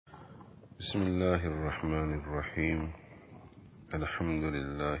بسم الله الرحمن الرحيم الحمد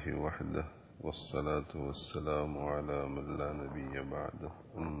لله وحده والصلاة والسلام على من لا نبي بعده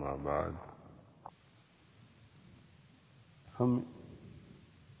أما بعد ہم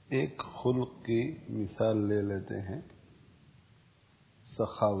ایک خلق کی مثال لے لیتے ہیں،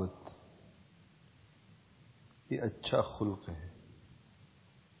 سخاوت۔ یہ اچھا خلق ہے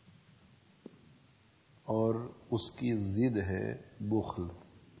اور اس کی ضد ہے بخل۔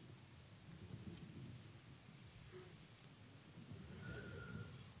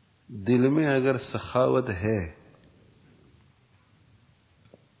 دل میں اگر سخاوت ہے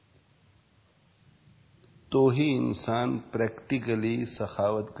تو ہی انسان پریکٹیکلی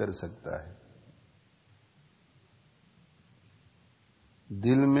سخاوت کر سکتا ہے۔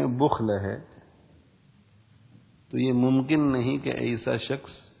 دل میں بخل ہے تو یہ ممکن نہیں کہ ایسا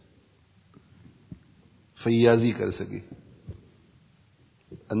شخص فیاضی کر سکے۔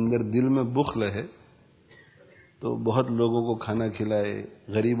 اندر دل میں بخل ہے تو بہت لوگوں کو کھانا کھلائے،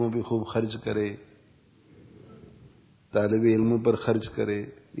 غریبوں پہ خوب خرچ کرے، طالب علموں پر خرچ کرے،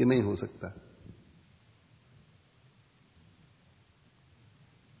 یہ نہیں ہو سکتا۔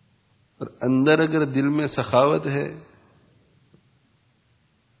 اور اندر اگر دل میں سخاوت ہے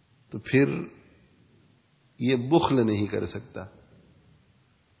تو پھر یہ بخل نہیں کر سکتا۔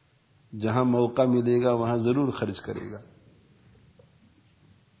 جہاں موقع ملے گا وہاں ضرور خرچ کرے گا،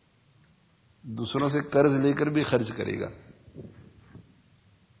 دوسروں سے قرض لے کر بھی خرچ کرے گا۔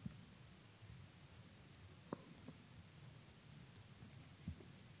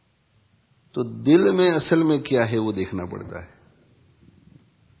 تو دل میں اصل میں کیا ہے وہ دیکھنا پڑتا ہے۔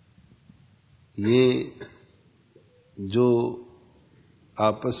 یہ جو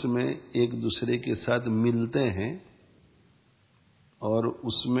آپس میں ایک دوسرے کے ساتھ ملتے ہیں اور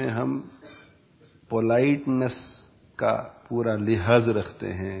اس میں ہم پولائٹنس کا پورا لحاظ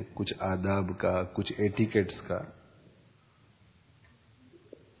رکھتے ہیں، کچھ آداب کا، کچھ ایٹیکیٹس کا،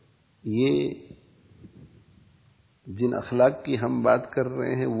 یہ جن اخلاق کی ہم بات کر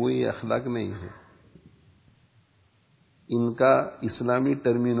رہے ہیں وہ یہ اخلاق نہیں ہے۔ ان کا اسلامی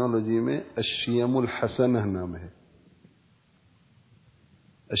ٹرمینالوجی میں الشیم الحسنہ نام ہے۔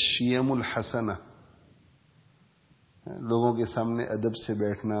 الشیم الحسنہ، لوگوں کے سامنے ادب سے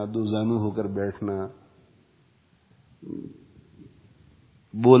بیٹھنا، دو زانو ہو کر بیٹھنا،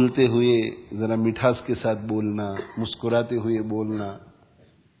 بولتے ہوئے ذرا مٹھاس کے ساتھ بولنا، مسکراتے ہوئے بولنا،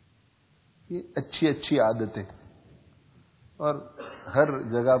 یہ اچھی اچھی عادتیں۔ اور ہر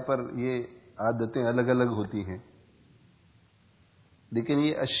جگہ پر یہ عادتیں الگ الگ ہوتی ہیں، لیکن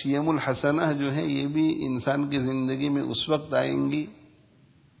یہ الشیم الحسنہ جو ہے یہ بھی انسان کی زندگی میں اس وقت آئیں گی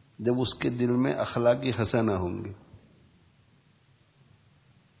جب اس کے دل میں اخلاقی حسنہ ہوں گے۔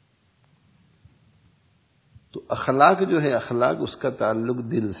 تو اخلاق جو ہے، اخلاق اس کا تعلق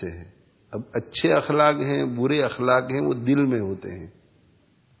دل سے ہے۔ اب اچھے اخلاق ہیں، برے اخلاق ہیں، وہ دل میں ہوتے ہیں۔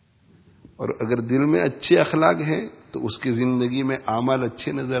 اور اگر دل میں اچھے اخلاق ہیں تو اس کی زندگی میں اعمال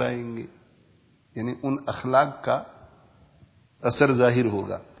اچھے نظر آئیں گے، یعنی ان اخلاق کا اثر ظاہر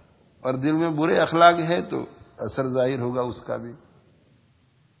ہوگا۔ اور دل میں برے اخلاق ہے تو اثر ظاہر ہوگا اس کا بھی۔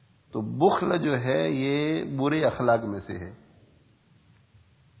 تو بخل جو ہے یہ برے اخلاق میں سے ہے۔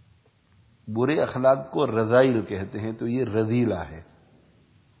 برے اخلاق کو رذائل کہتے ہیں، تو یہ رذیلہ ہے۔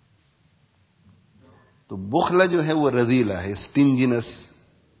 تو بخل جو ہے وہ رذیلہ ہے، سٹنجنس،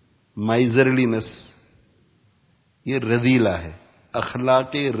 مائزرلینس، یہ رذیلہ ہے،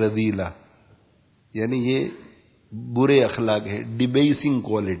 اخلاق رذیلہ، یعنی یہ برے اخلاق ہے، ڈیبیسنگ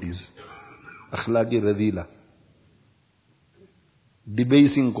کوالٹیز، اخلاق رذیلہ،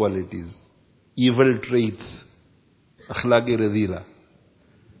 ڈیبیسنگ کوالٹیز، ایول ٹریٹس، اخلاق رذیلہ۔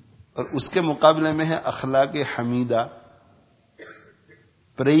 اور اس کے مقابلے میں ہے اخلاق حمیدہ،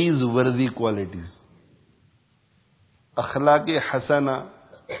 پریز وردی کوالٹیز، اخلاق حسنہ،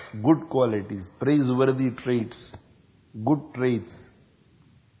 گڈ کوالٹیز، پریز وردی ٹریٹس، گڈ ٹریٹس۔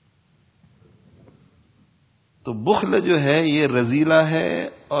 تو بخل جو ہے یہ رذیلہ ہے،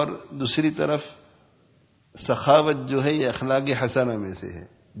 اور دوسری طرف سخاوت جو ہے یہ اخلاق حسنہ میں سے ہے۔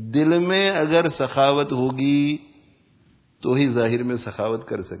 دل میں اگر سخاوت ہوگی تو ہی ظاہر میں سخاوت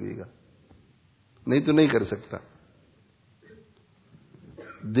کر سکے گا، نہیں تو نہیں کر سکتا۔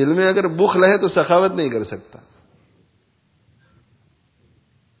 دل میں اگر بخل ہے تو سخاوت نہیں کر سکتا۔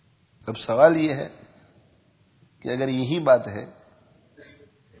 اب سوال یہ ہے کہ اگر یہی بات ہے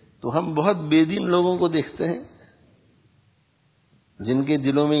تو ہم بہت بے دین لوگوں کو دیکھتے ہیں جن کے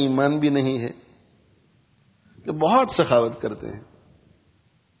دلوں میں ایمان بھی نہیں ہے، کہ بہت سخاوت کرتے ہیں،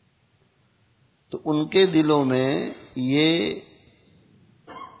 تو ان کے دلوں میں یہ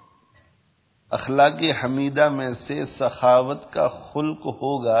اخلاق حمیدہ میں سے سخاوت کا خلق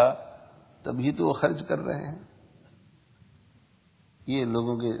ہوگا تبھی تو وہ خرچ کر رہے ہیں. یہ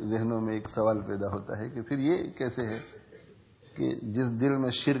لوگوں کے ذہنوں میں ایک سوال پیدا ہوتا ہے کہ پھر یہ کیسے ہے کہ جس دل میں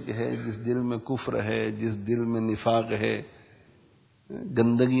شرک ہے، جس دل میں کفر ہے، جس دل میں نفاق ہے،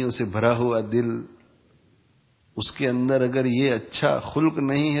 گندگیوں سے بھرا ہوا دل، اس کے اندر اگر یہ اچھا خلق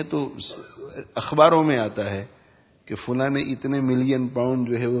نہیں ہے تو اخباروں میں آتا ہے کہ فلاں نے اتنے ملین پاؤنڈ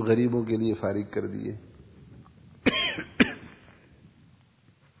جو ہے وہ غریبوں کے لیے فارغ کر دیے.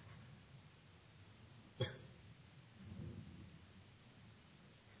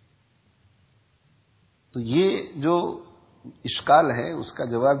 تو یہ جو اشکال ہے اس کا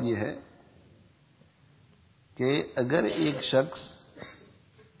جواب یہ ہے کہ اگر ایک شخص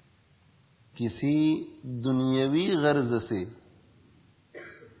کسی دنیاوی غرض سے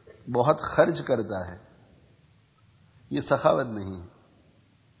بہت خرچ کرتا ہے، یہ سخاوت نہیں ہے.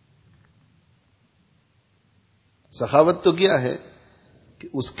 سخاوت تو کیا ہے کہ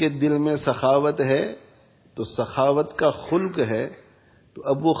اس کے دل میں سخاوت ہے تو سخاوت کا خلق ہے، تو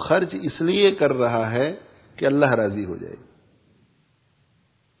اب وہ خرچ اس لیے کر رہا ہے کہ اللہ راضی ہو جائے.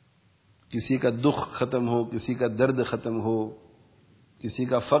 کسی کا دکھ ختم ہو، کسی کا درد ختم ہو، کسی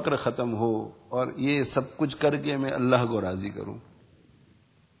کا فقر ختم ہو، اور یہ سب کچھ کر کے میں اللہ کو راضی کروں.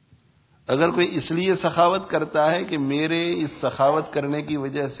 اگر کوئی اس لیے سخاوت کرتا ہے کہ میرے اس سخاوت کرنے کی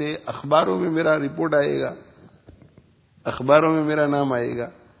وجہ سے اخباروں میں میرا رپورٹ آئے گا، اخباروں میں میرا نام آئے گا،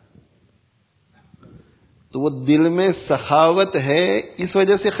 تو وہ دل میں سخاوت ہے اس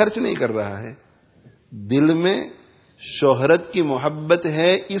وجہ سے خرچ نہیں کر رہا ہے. دل میں شہرت کی محبت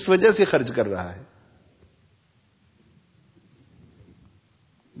ہے اس وجہ سے خرچ کر رہا ہے.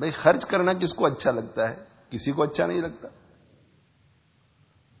 بھائی خرچ کرنا کس کو اچھا لگتا ہے؟ کسی کو اچھا نہیں لگتا.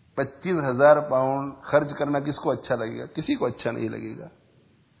 25,000 پاؤنڈ خرچ کرنا کس کو اچھا لگے گا؟ کسی کو اچھا نہیں لگے گا.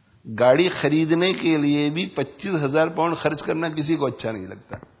 گاڑی خریدنے کے لیے بھی 25,000 پاؤنڈ خرچ کرنا کسی کو اچھا نہیں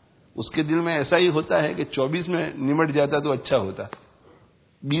لگتا. اس کے دل میں ایسا ہی ہوتا ہے کہ 24 میں نمٹ جاتا تو اچھا ہوتا،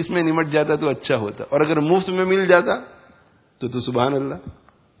 20 میں نمٹ جاتا تو اچھا ہوتا، اور اگر مفت میں مل جاتا تو سبحان اللہ،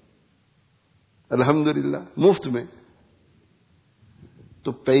 الحمدللہ مفت میں.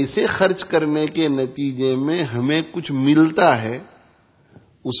 تو پیسے خرچ کرنے کے نتیجے میں ہمیں کچھ ملتا ہے،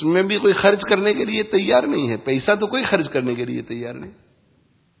 اس میں بھی کوئی خرچ کرنے کے لیے تیار نہیں ہے. پیسہ تو کوئی خرچ کرنے کے لیے تیار نہیں.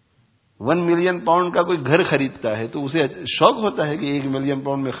 1 ملین پاؤنڈ کا کوئی گھر خریدتا ہے تو اسے شوق ہوتا ہے کہ 1 ملین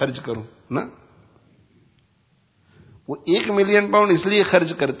پاؤنڈ میں خرچ کروں نا. وہ 1 ملین پاؤنڈ اس لیے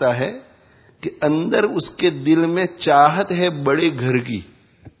خرچ کرتا ہے کہ اندر اس کے دل میں چاہت ہے بڑے گھر کی،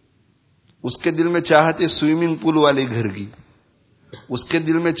 اس کے دل میں چاہت ہے سوئمنگ پول والے گھر کی، اس کے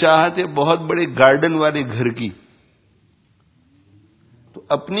دل میں چاہت ہے بہت بڑے گارڈن والے گھر کی. تو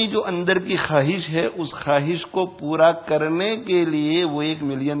اپنی جو اندر کی خواہش ہے اس خواہش کو پورا کرنے کے لیے وہ 1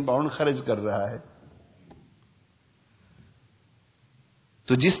 ملین پاؤنڈ خرچ کر رہا ہے.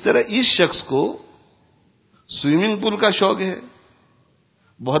 تو جس طرح اس شخص کو سوئمنگ پول کا شوق ہے،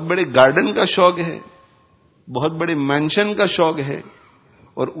 بہت بڑے گارڈن کا شوق ہے، بہت بڑے مینشن کا شوق ہے،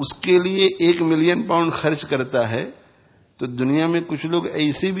 اور اس کے لیے 1 ملین پاؤنڈ خرچ کرتا ہے، تو دنیا میں کچھ لوگ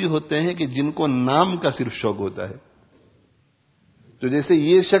ایسے بھی ہوتے ہیں کہ جن کو نام کا صرف شوق ہوتا ہے. تو جیسے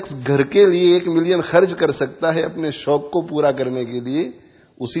یہ شخص گھر کے لیے 1 ملین خرچ کر سکتا ہے اپنے شوق کو پورا کرنے کے لیے،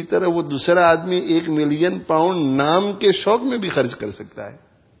 اسی طرح وہ دوسرا آدمی 1 ملین پاؤنڈ نام کے شوق میں بھی خرچ کر سکتا ہے.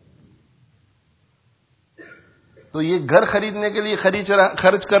 تو یہ گھر خریدنے کے لیے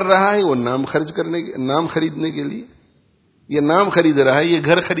خرچ کر رہا ہے، وہ نام خریدنے کے لیے یہ نام خرید رہا ہے، یہ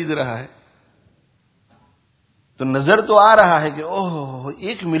گھر خرید رہا ہے. تو نظر تو آ رہا ہے کہ اوہ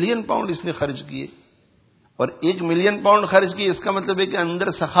 1 ملین پاؤنڈ اس نے خرچ کیے، اور 1 ملین پاؤنڈ خرچ کیے اس کا مطلب ہے کہ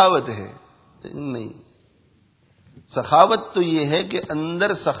اندر سخاوت ہے. نہیں، سخاوت تو یہ ہے کہ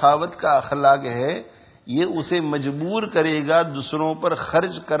اندر سخاوت کا اخلاق ہے، یہ اسے مجبور کرے گا دوسروں پر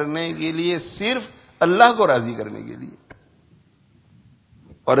خرچ کرنے کے لیے، صرف اللہ کو راضی کرنے کے لیے.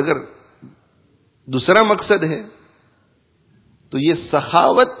 اور اگر دوسرا مقصد ہے تو یہ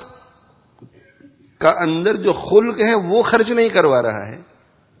سخاوت کا اندر جو خلق ہے وہ خرچ نہیں کروا رہا ہے،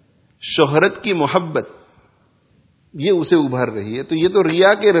 شہرت کی محبت یہ اسے ابھار رہی ہے. تو یہ تو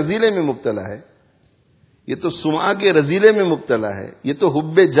ریا کے رذیلے میں مبتلا ہے، یہ تو سمعہ کے رذیلے میں مبتلا ہے، یہ تو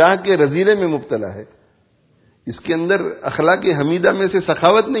حب جاہ کے رذیلے میں مبتلا ہے. اس کے اندر اخلاق حمیدہ میں سے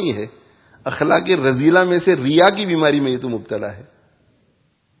سخاوت نہیں ہے، اخلاق رذیلہ میں سے ریا کی بیماری میں یہ تو مبتلا ہے،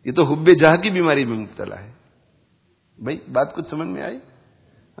 یہ تو حب جاہ کی بیماری میں مبتلا ہے. بھائی بات کچھ سمجھ میں آئی؟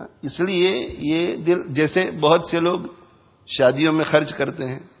 اس لیے یہ دل، جیسے بہت سے لوگ شادیوں میں خرچ کرتے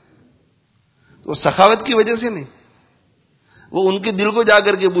ہیں تو سخاوت کی وجہ سے نہیں، وہ ان کے دل کو جا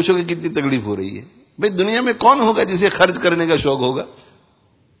کر کے پوچھو کہ کتنی تکلیف ہو رہی ہے. بھئی دنیا میں کون ہوگا جسے خرچ کرنے کا شوق ہوگا؟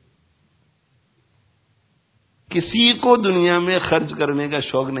 کسی کو دنیا میں خرچ کرنے کا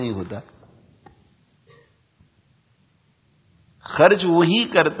شوق نہیں ہوتا. خرچ وہی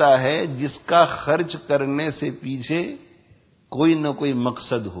کرتا ہے جس کا خرچ کرنے سے پیچھے کوئی نہ کوئی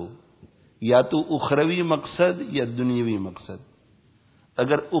مقصد ہو، یا تو اخروی مقصد یا دنیوی مقصد۔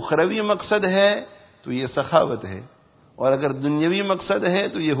 اگر اخروی مقصد ہے تو یہ سخاوت ہے، اور اگر دنیوی مقصد ہے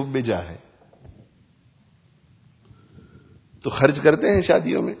تو یہ حب جاہ ہے۔ تو خرچ کرتے ہیں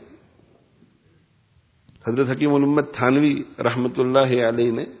شادیوں میں۔ حضرت حکیم الامت تھانوی رحمت اللہ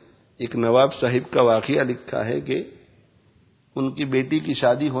علیہ نے ایک نواب صاحب کا واقعہ لکھا ہے کہ ان کی بیٹی کی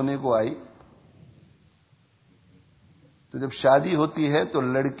شادی ہونے کو آئی، تو جب شادی ہوتی ہے تو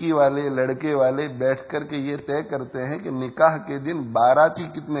لڑکی والے لڑکے والے بیٹھ کر کے یہ طے کرتے ہیں کہ نکاح کے دن باراتی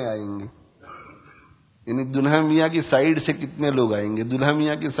کتنے آئیں گے، یعنی دلہا میاں کی سائیڈ سے کتنے لوگ آئیں گے۔ دلہا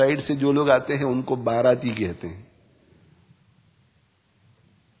میاں کی سائیڈ سے جو لوگ آتے ہیں ان کو باراتی کہتے ہیں۔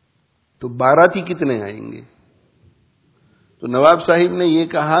 تو باراتی کتنے آئیں گے؟ تو نواب صاحب نے یہ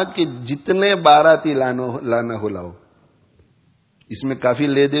کہا کہ جتنے باراتی لانا ہو لاؤ۔ اس میں کافی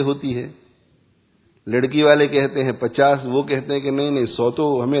لیدے ہوتی ہے۔ لڑکی والے کہتے ہیں 50، وہ کہتے ہیں کہ نہیں 100 تو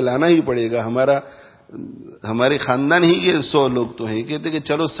ہمیں لانا ہی پڑے گا، ہمارے خاندان ہی کے 100 لوگ تو ہیں۔ کہتے کہ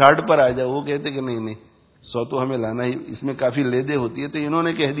چلو 60 پر آ جاؤ، وہ کہتے کہ نہیں 100 تو ہمیں لانا ہی۔ اس میں کافی لیدے ہوتی ہے، تو انہوں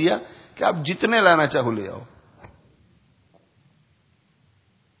نے کہہ دیا کہ آپ جتنے لانا چاہو لے آؤ۔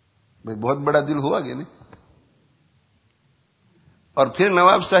 بھئی بہت بڑا دل ہوا کہ نہیں؟ اور پھر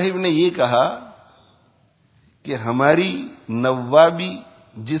نواب صاحب نے یہ کہا کہ ہماری نوابی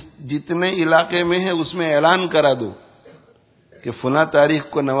جتنے علاقے میں ہے اس میں اعلان کرا دو کہ فلاں تاریخ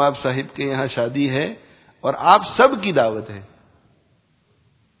کو نواب صاحب کے یہاں شادی ہے اور آپ سب کی دعوت ہے۔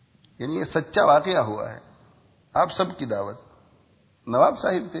 یعنی یہ سچا واقعہ ہوا ہے، آپ سب کی دعوت۔ نواب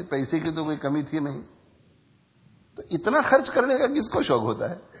صاحب تھے، پیسے کی تو کوئی کمی تھی نہیں، تو اتنا خرچ کرنے کا کس کو شوق ہوتا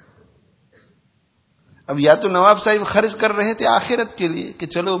ہے؟ اب یا تو نواب صاحب خرچ کر رہے تھے آخرت کے لیے کہ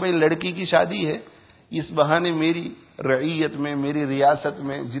چلو بھائی لڑکی کی شادی ہے، اس بہانے میری رعیت میں، میری ریاست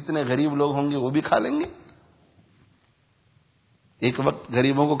میں جتنے غریب لوگ ہوں گے وہ بھی کھا لیں گے، ایک وقت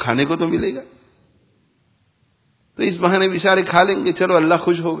غریبوں کو کھانے کو تو ملے گا، تو اس بہانے بیچارے کھا لیں گے، چلو اللہ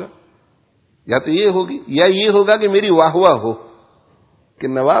خوش ہوگا۔ یا تو یہ ہوگی، یا یہ ہوگا کہ میری واہ واہ ہو کہ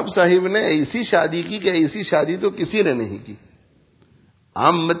نواب صاحب نے ایسی شادی کی کہ ایسی شادی تو کسی نے نہیں کی۔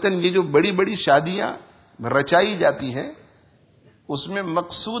 عام متن یہ جو بڑی بڑی شادیاں رچائی جاتی ہیں اس میں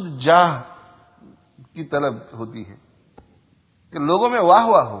مقصود جاہ کی طلب ہوتی ہے کہ لوگوں میں واہ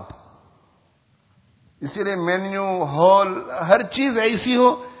واہ ہو، اسی لیے مینیو ہال ہر چیز ایسی ہو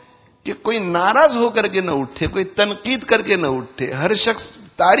کہ کوئی ناراض ہو کر کے نہ اٹھے، کوئی تنقید کر کے نہ اٹھے، ہر شخص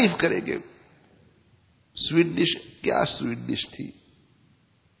تعریف کرے کہ سویٹ ڈش، کیا سویٹ ڈش تھی،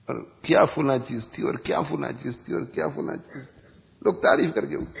 اور کیا فلاں چیز تھی، اور کیا فلاں چیز تھی، اور کیا فلاں چیز تھی، لوگ تعریف کر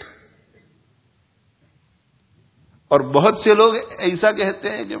کے اٹھے۔ اور بہت سے لوگ ایسا کہتے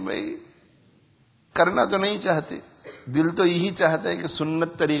ہیں کہ بھائی کرنا تو نہیں چاہتے، دل تو یہی چاہتا ہے کہ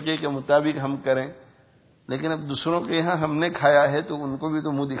سنت طریقے کے مطابق ہم کریں، لیکن اب دوسروں کے یہاں ہم نے کھایا ہے تو ان کو بھی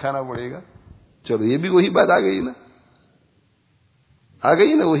تو منہ دکھانا پڑے گا۔ چلو یہ بھی وہی بات آ گئی نا، آ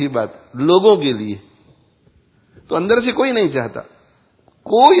گئی نا وہی بات لوگوں کے لیے۔ تو اندر سے کوئی نہیں چاہتا،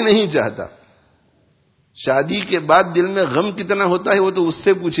 کوئی نہیں چاہتا۔ شادی کے بعد دل میں غم کتنا ہوتا ہے وہ تو اس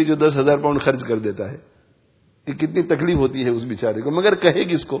سے پوچھے جو 10,000 پاؤنڈ خرچ کر دیتا ہے کہ کتنی تکلیف ہوتی ہے اس بیچارے کو، مگر کہے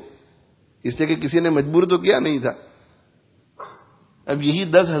کس کو؟ اس لیے کہ کسی نے مجبور تو کیا نہیں تھا۔ اب یہی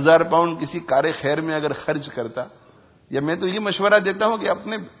 10,000 پاؤنڈ کسی کار خیر میں اگر خرچ کرتا، یا میں تو یہ مشورہ دیتا ہوں کہ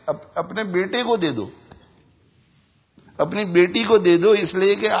اپنے بیٹے کو دے دو، اپنی بیٹی کو دے دو، اس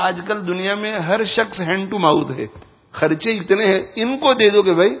لیے کہ آج کل دنیا میں ہر شخص ہینڈ ٹو ماؤتھ ہے، خرچے اتنے ہیں، ان کو دے دو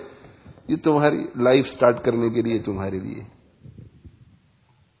کہ بھائی یہ تمہاری لائف سٹارٹ کرنے کے لیے تمہارے لیے۔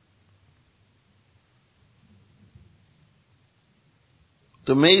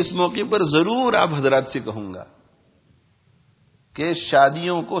 تو میں اس موقع پر ضرور آپ حضرات سے کہوں گا کہ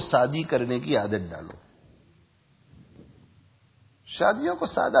شادیوں کو سادی کرنے کی عادت ڈالو، شادیوں کو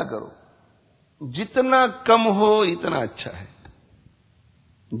سادہ کرو، جتنا کم ہو اتنا اچھا ہے،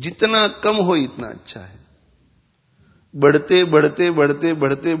 جتنا کم ہو اتنا اچھا ہے۔ بڑھتے بڑھتے بڑھتے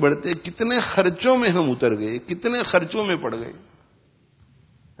بڑھتے بڑھتے کتنے خرچوں میں ہم اتر گئے، کتنے خرچوں میں پڑ گئے۔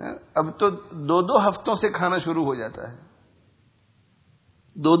 اب تو 2 ہفتوں سے کھانا شروع ہو جاتا ہے،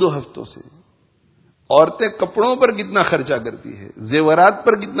 2 ہفتوں سے۔ عورتیں کپڑوں پر کتنا خرچہ کرتی ہے، زیورات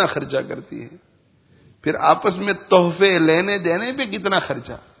پر کتنا خرچہ کرتی ہے، پھر آپس میں تحفے لینے دینے پہ کتنا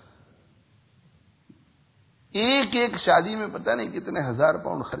خرچہ۔ ایک شادی میں پتہ نہیں کتنے 1000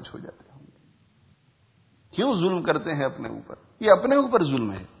 پاؤنڈ خرچ ہو جاتے ہیں۔ کیوں ظلم کرتے ہیں اپنے اوپر؟ یہ اپنے اوپر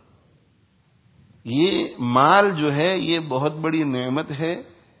ظلم ہے۔ یہ مال جو ہے یہ بہت بڑی نعمت ہے،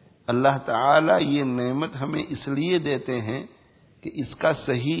 اللہ تعالی یہ نعمت ہمیں اس لیے دیتے ہیں کہ اس کا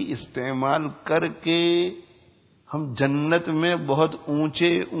صحیح استعمال کر کے ہم جنت میں بہت اونچے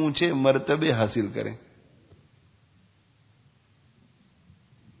اونچے مرتبے حاصل کریں،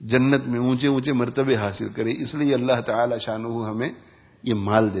 جنت میں اونچے اونچے مرتبے حاصل کریں. اس لیے اللہ تعالی شانہ ہمیں یہ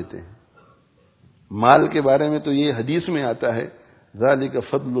مال دیتے ہیں. مال کے بارے میں تو یہ حدیث میں آتا ہے ذالک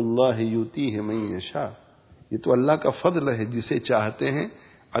فضل اللہ یؤتیہ من یشاء، یہ تو اللہ کا فضل ہے، جسے چاہتے ہیں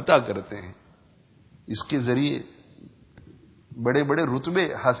عطا کرتے ہیں. اس کے ذریعے بڑے بڑے رتبے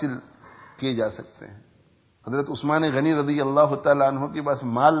حاصل کیے جا سکتے ہیں. حضرت عثمان غنی رضی اللہ تعالیٰ عنہ کے پاس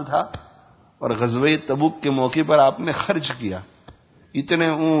مال تھا اور غزوہ تبوک کے موقع پر آپ نے خرچ کیا. اتنے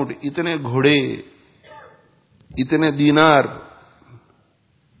اونٹ، اتنے گھوڑے، اتنے دینار،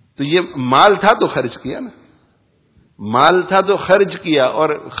 تو یہ مال تھا تو خرچ کیا نا، مال تھا تو خرچ کیا. اور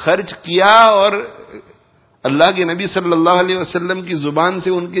خرچ کیا اور اللہ کے نبی صلی اللہ علیہ وسلم کی زبان سے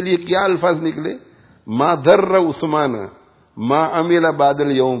ان کے لیے کیا الفاظ نکلے؟ ما ضر عثمان ما عمل بعد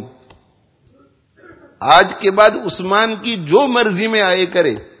اليوم، آج کے بعد عثمان کی جو مرضی میں آئے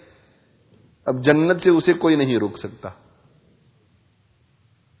کرے، اب جنت سے اسے کوئی نہیں روک سکتا.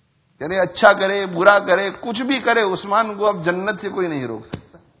 یعنی اچھا کرے برا کرے کچھ بھی کرے، عثمان کو اب جنت سے کوئی نہیں روک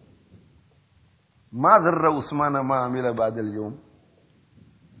سکتا. ما ضر عثمان ما عمل بعد اليوم.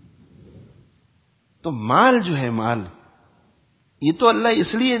 تو مال جو ہے، مال یہ تو اللہ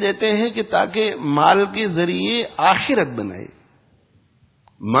اس لیے دیتے ہیں کہ تاکہ مال کے ذریعے آخرت بنائے.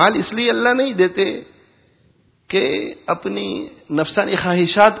 مال اس لیے اللہ نہیں دیتے کہ اپنی نفسانی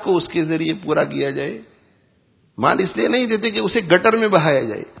خواہشات کو اس کے ذریعے پورا کیا جائے. مال اس لیے نہیں دیتے کہ اسے گٹر میں بہایا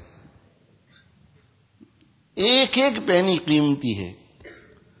جائے. ایک ایک پینی قیمتی ہے.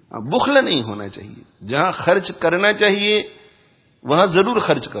 بخل نہیں ہونا چاہیے. جہاں خرچ کرنا چاہیے وہاں ضرور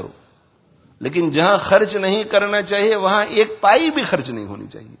خرچ کرو، لیکن جہاں خرچ نہیں کرنا چاہیے وہاں ایک پائی بھی خرچ نہیں ہونی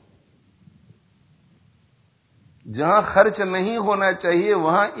چاہیے. جہاں خرچ نہیں ہونا چاہیے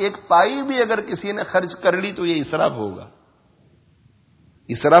وہاں ایک پائی بھی اگر کسی نے خرچ کر لی تو یہ اسراف ہوگا.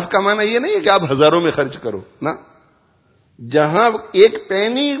 اسراف کا معنی یہ نہیں ہے کہ آپ ہزاروں میں خرچ کرو نا. جہاں ایک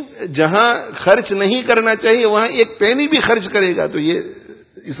پینی جہاں خرچ نہیں کرنا چاہیے وہاں ایک پینی بھی خرچ کرے گا تو یہ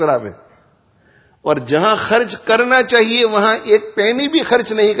اسراف ہے. اور جہاں خرچ کرنا چاہیے وہاں ایک پینی بھی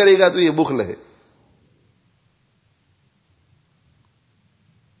خرچ نہیں کرے گا تو یہ بخل ہے.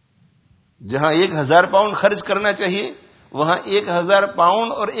 جہاں 1000 پاؤنڈ خرچ کرنا چاہیے وہاں 1000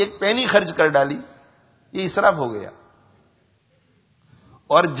 پاؤنڈ اور ایک پینی خرچ کر ڈالی، یہ اسراف ہو گیا.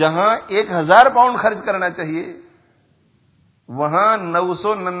 اور جہاں 1000 پاؤنڈ خرچ کرنا چاہیے وہاں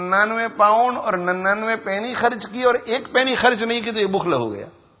 999 پاؤنڈ اور 99 پینی خرچ کی اور ایک پینی خرچ نہیں کی تو یہ بخل ہو گیا.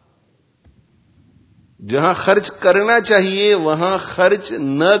 جہاں خرچ کرنا چاہیے وہاں خرچ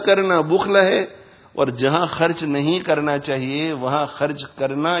نہ کرنا بخل ہے، اور جہاں خرچ نہیں کرنا چاہیے وہاں خرچ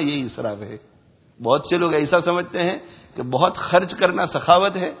کرنا یہ اسراف ہے. بہت سے لوگ ایسا سمجھتے ہیں کہ بہت خرچ کرنا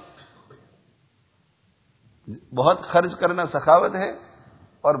سخاوت ہے، بہت خرچ کرنا سخاوت ہے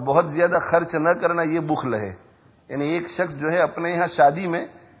اور بہت زیادہ خرچ نہ کرنا یہ بخل ہے. یعنی ایک شخص جو ہے اپنے یہاں شادی میں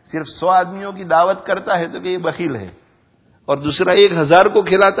صرف 100 آدمیوں کی دعوت کرتا ہے تو کہ یہ بخیل ہے، اور دوسرا 1000 کو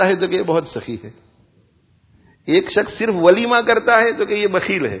کھلاتا ہے تو کہ یہ بہت سخی ہے. ایک شخص صرف ولیمہ کرتا ہے تو کہ یہ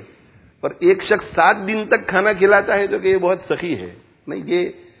بخیل ہے، اور ایک شخص 7 دن تک کھانا کھلاتا ہے تو کہ یہ بہت سخی ہے. نہیں،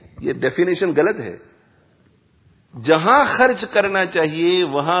 یہ ڈیفینیشن غلط ہے. جہاں خرچ کرنا چاہیے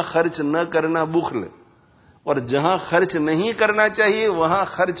وہاں خرچ نہ کرنا بخل، اور جہاں خرچ نہیں کرنا چاہیے وہاں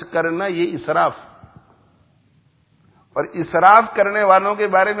خرچ کرنا یہ اسراف. اور اسراف کرنے والوں کے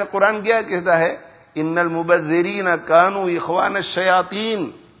بارے میں قرآن کیا کہتا ہے؟ ان المبذرین کانوا اخوان الشیاطین.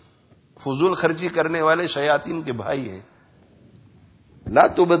 فضول خرچی کرنے والے شیاطین کے بھائی ہیں. لا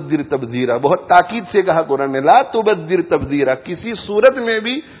تبذر تبذیرا، بہت تاکید سے کہا قرآن نے، لا تبذر تبذیرا، کسی صورت میں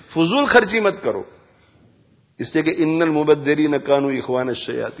بھی فضول خرچی مت کرو، اس لیے کہ ان المبذرین کانوا اخوان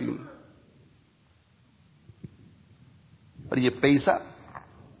الشیاطین. اور یہ پیسہ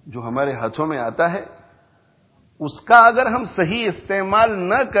جو ہمارے ہاتھوں میں آتا ہے اس کا اگر ہم صحیح استعمال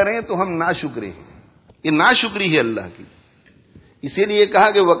نہ کریں تو ہم ناشکرے ہیں. یہ ناشکری ہے اللہ کی. اسی لیے کہا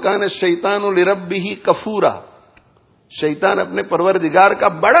کہ وَكَانَ الشَّيْطَانُ لِرَبِّهِ كَفُورًا. شیطان اپنے پروردگار کا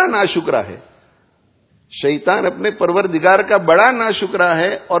بڑا ناشکرا ہے. شیطان اپنے پروردگار کا بڑا ناشکرا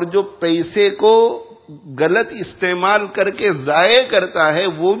ہے، اور جو پیسے کو غلط استعمال کر کے ضائع کرتا ہے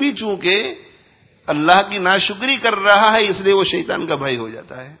وہ بھی چونکہ اللہ کی ناشکری کر رہا ہے، اس لیے وہ شیطان کا بھائی ہو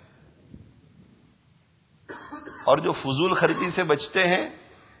جاتا ہے. اور جو فضول خرچی سے بچتے ہیں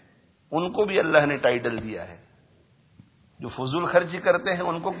ان کو بھی اللہ نے ٹائٹل دیا ہے. جو فضول خرچی کرتے ہیں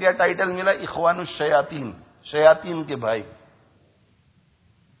ان کو کیا ٹائٹل ملا؟ اخوان الشیاطین، شیاطین کے بھائی.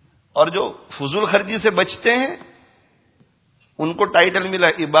 اور جو فضول خرچی سے بچتے ہیں ان کو ٹائٹل ملا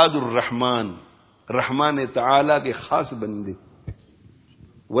عباد الرحمن، رحمان تعالی کے خاص بندے.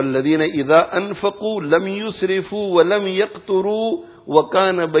 والذین اذا انفقوا لم یسرفوا ولم یقتروا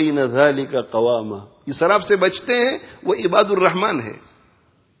وکان بین ذلک قواما. اسراف سے بچتے ہیں وہ عباد الرحمن ہے،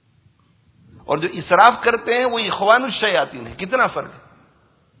 اور جو اسراف کرتے ہیں وہ اخوان الشیاطین ہے. کتنا فرق ہے،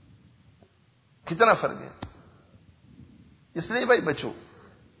 کتنا فرق ہے. اس لیے بھائی بچو،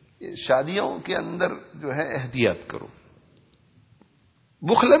 شادیوں کے اندر جو ہے احتیاط کرو،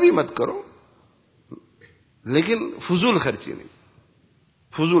 بخل بھی مت کرو، لیکن فضول خرچی نہیں،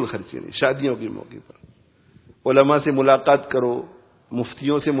 فضول خرچی نہیں. شادیوں کے موقع پر علماء سے ملاقات کرو،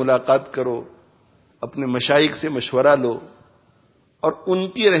 مفتیوں سے ملاقات کرو، اپنے مشائخ سے مشورہ لو، اور ان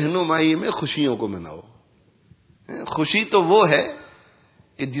کی رہنمائی میں خوشیوں کو مناؤ. خوشی تو وہ ہے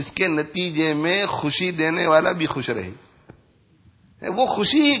کہ جس کے نتیجے میں خوشی دینے والا بھی خوش رہے. وہ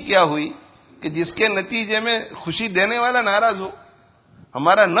خوشی ہی کیا ہوئی کہ جس کے نتیجے میں خوشی دینے والا ناراض ہو.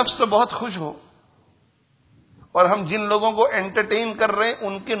 ہمارا نفس تو بہت خوش ہو، اور ہم جن لوگوں کو انٹرٹین کر رہے ہیں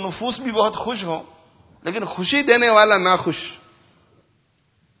ان کے نفوس بھی بہت خوش ہوں، لیکن خوشی دینے والا ناخوش.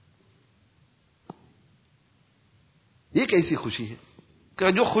 یہ کیسی خوشی ہے کہ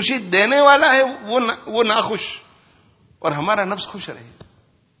جو خوشی دینے والا ہے وہ ناخوش، اور ہمارا نفس خوش رہے.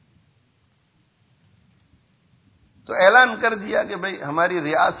 تو اعلان کر دیا کہ بھئی ہماری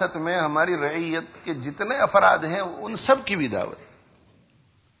ریاست میں ہماری رعیت کے جتنے افراد ہیں ان سب کی بھی دعوت.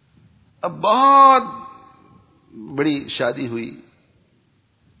 اب بہت بڑی شادی ہوئی،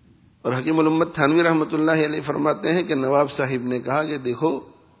 اور حکیم الامت تھانوی رحمۃ اللہ علیہ فرماتے ہیں کہ نواب صاحب نے کہا کہ دیکھو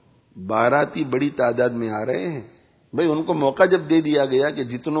باراتی بڑی تعداد میں آ رہے ہیں، بھئی ان کو موقع جب دے دیا گیا کہ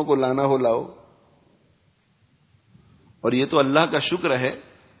جتنوں کو لانا ہو لاؤ. اور یہ تو اللہ کا شکر ہے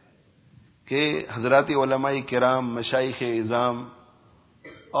کہ حضرات علماء کرام، مشائخ اعظام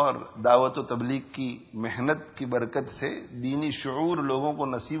اور دعوت و تبلیغ کی محنت کی برکت سے دینی شعور لوگوں کو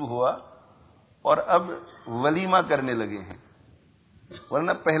نصیب ہوا، اور اب ولیمہ کرنے لگے ہیں.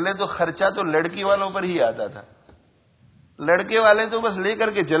 ورنہ پہلے تو خرچہ تو لڑکی والوں پر ہی آتا تھا، لڑکے والے تو بس لے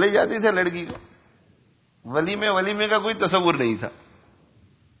کر کے چلے جاتے تھے لڑکی کو، ولیمے کا کوئی تصور نہیں تھا،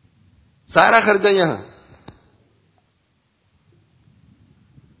 سارا خرچہ یہاں.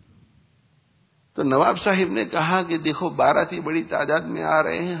 تو نواب صاحب نے کہا کہ دیکھو باراتی بڑی تعداد میں آ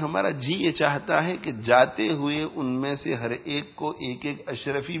رہے ہیں، ہمارا جی یہ چاہتا ہے کہ جاتے ہوئے ان میں سے ہر ایک کو ایک ایک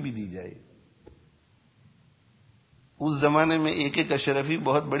اشرفی بھی دی جائے. اس زمانے میں ایک ایک اشرفی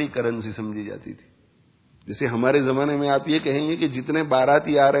بہت بڑی کرنسی سمجھی جاتی تھی. جیسے ہمارے زمانے میں آپ یہ کہیں گے کہ جتنے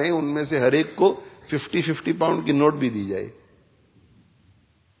باراتی آ رہے ہیں ان میں سے ہر ایک کو 50 پاؤنڈ کی نوٹ بھی دی جائے.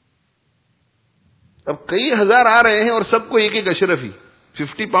 اب کئی ہزار آ رہے ہیں اور سب کو ایک ایک اشرفی،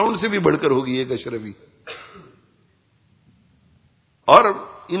 50 پاؤنڈ سے بھی بڑھ کر ہوگی ایک اشرفی. اور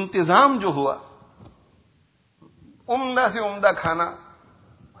انتظام جو ہوا، عمدہ سے عمدہ کھانا،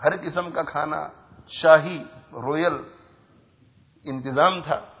 ہر قسم کا کھانا، شاہی رویل انتظام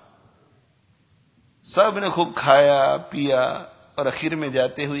تھا. سب نے خوب کھایا پیا، اور اخیر میں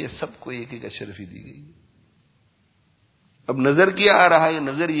جاتے ہوئے سب کو ایک ایک اشرفی دی گئی. اب نظر کیا آ رہا ہے؟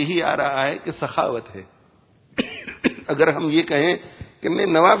 نظر یہی آ رہا ہے کہ سخاوت ہے. اگر ہم یہ کہیں کہ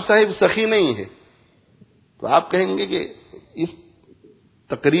نہیں نواب صاحب سخی نہیں ہے، تو آپ کہیں گے کہ اس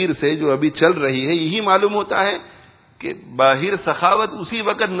تقریر سے جو ابھی چل رہی ہے یہی معلوم ہوتا ہے کہ باہر سخاوت اسی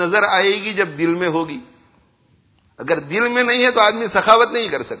وقت نظر آئے گی جب دل میں ہوگی. اگر دل میں نہیں ہے تو آدمی سخاوت نہیں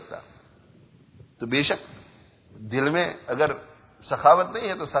کر سکتا. تو بے شک دل میں اگر سخاوت نہیں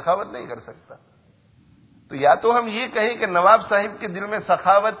ہے تو سخاوت نہیں کر سکتا. تو یا تو ہم یہ کہیں کہ نواب صاحب کے دل میں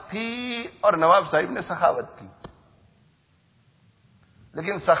سخاوت تھی اور نواب صاحب نے سخاوت کی،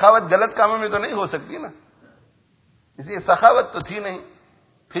 لیکن سخاوت غلط کاموں میں تو نہیں ہو سکتی نا، اس لیے سخاوت تو تھی نہیں.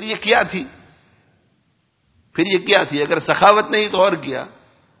 پھر یہ کیا تھی؟ اگر سخاوت نہیں تو اور کیا؟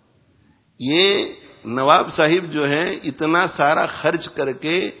 یہ نواب صاحب جو ہیں اتنا سارا خرچ کر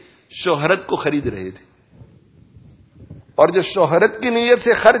کے شہرت کو خرید رہے تھے، اور جو شہرت کی نیت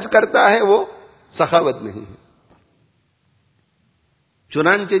سے خرچ کرتا ہے وہ سخاوت نہیں ہے.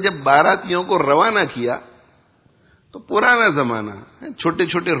 چنانچہ جب باراتیوں کو روانہ کیا تو پرانا زمانہ، چھوٹے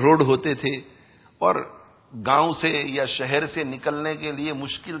چھوٹے روڈ ہوتے تھے، اور گاؤں سے یا شہر سے نکلنے کے لیے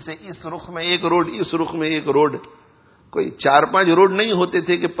مشکل سے اس رخ میں ایک روڈ، اس رخ میں ایک روڈ، کوئی 4-5 روڈ نہیں ہوتے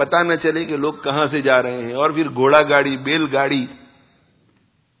تھے کہ پتہ نہ چلے کہ لوگ کہاں سے جا رہے ہیں. اور پھر گھوڑا گاڑی، بیل گاڑی.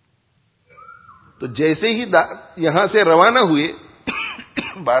 تو جیسے ہی یہاں سے روانہ ہوئے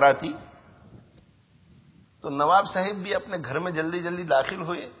باراتی، تو نواب صاحب بھی اپنے گھر میں جلدی جلدی داخل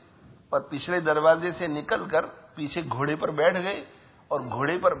ہوئے، اور پچھلے دروازے سے نکل کر پیچھے گھوڑے پر بیٹھ گئے، اور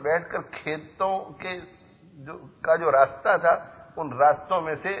گھوڑے پر بیٹھ کر کھیتوں کے جو راستہ تھا ان راستوں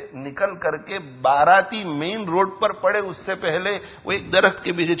میں سے نکل کر کے باراتی مین روڈ پر پڑے اس سے پہلے وہ ایک درخت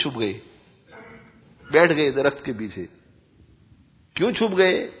کے پیچھے چھپ گئے، بیٹھ گئے درخت کے پیچھے. کیوں چھپ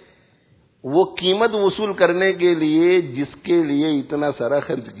گئے؟ وہ قیمت وصول کرنے کے لیے جس کے لیے اتنا سارا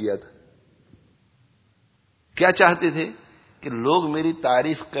خرچ کیا تھا. کیا چاہتے تھے؟ کہ لوگ میری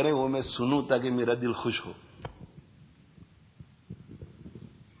تعریف کریں، وہ میں سنوں تاکہ میرا دل خوش ہو.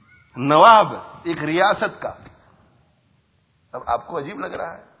 نواب ایک ریاست کا. اب آپ کو عجیب لگ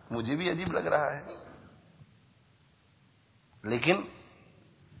رہا ہے، مجھے بھی عجیب لگ رہا ہے، لیکن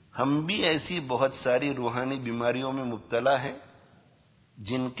ہم بھی ایسی بہت ساری روحانی بیماریوں میں مبتلا ہیں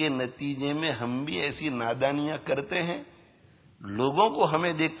جن کے نتیجے میں ہم بھی ایسی نادانیاں کرتے ہیں. لوگوں کو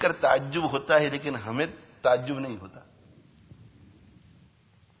ہمیں دیکھ کر تعجب ہوتا ہے لیکن ہمیں تعجب نہیں ہوتا.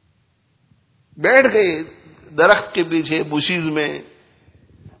 بیٹھ گئے درخت کے پیچھے بشیز میں،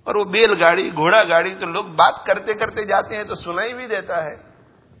 اور وہ بیل گاڑی گھوڑا گاڑی تو لوگ بات کرتے کرتے جاتے ہیں تو سنائی بھی دیتا ہے.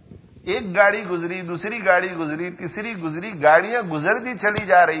 ایک گاڑی گزری، دوسری گاڑی گزری، تیسری گزری، گاڑیاں گزرتی چلی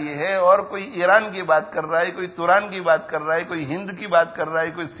جا رہی ہے، اور کوئی ایران کی بات کر رہا ہے، کوئی توران کی بات کر رہا ہے، کوئی ہند کی بات کر رہا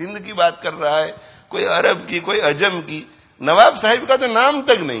ہے، کوئی سندھ کی بات کر رہا ہے، کوئی عرب کی، کوئی عجم کی. نواب صاحب کا تو نام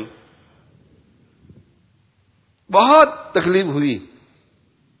تک نہیں. بہت تکلیف ہوئی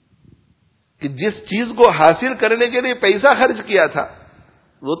کہ جس چیز کو حاصل کرنے کے لیے پیسہ خرچ کیا تھا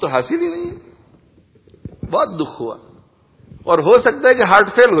وہ تو حاصل ہی نہیں ہے. بہت دکھ ہوا، اور ہو سکتا ہے کہ ہارٹ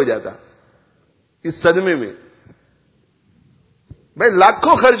فیل ہو جاتا اس صدمے میں. بھائی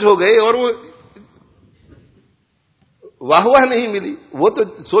لاکھوں خرچ ہو گئے اور وہ واہ واہ نہیں ملی. وہ تو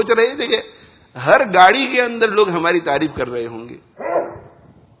سوچ رہے تھے کہ ہر گاڑی کے اندر لوگ ہماری تعریف کر رہے ہوں گے،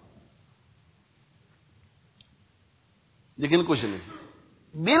 لیکن کچھ نہیں.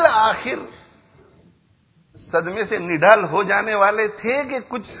 بالآخر صدمے سے نڈال ہو جانے والے تھے کہ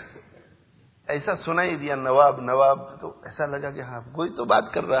کچھ ایسا سنائی دیا، نواب نواب، تو ایسا لگا کہ ہاں کوئی تو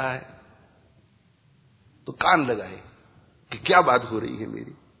بات کر رہا ہے. تو کان لگائے کہ کیا بات ہو رہی ہے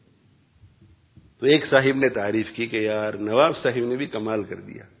میری. تو ایک صاحب نے تعریف کی کہ یار نواب صاحب نے بھی کمال کر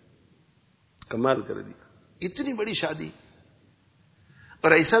دیا، کمال کر دیا. اتنی بڑی شادی،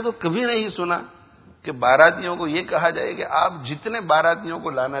 اور ایسا تو کبھی نہیں سنا کہ باراتیوں کو یہ کہا جائے کہ آپ جتنے باراتیوں کو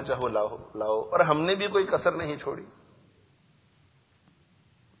لانا چاہو لاؤ لاؤ، اور ہم نے بھی کوئی کسر نہیں چھوڑی.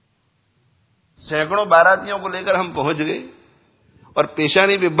 سینکڑوں باراتیوں کو لے کر ہم پہنچ گئے، اور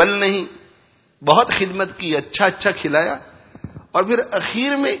پیشانی پہ بل نہیں، بہت خدمت کی، اچھا اچھا کھلایا، اور پھر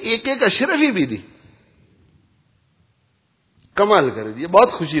اخیر میں ایک ایک اشرفی بھی دی. کمال کر دیا. بہت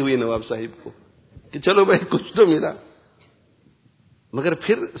خوشی ہوئی نواب صاحب کو کہ چلو بھائی کچھ تو ملا. مگر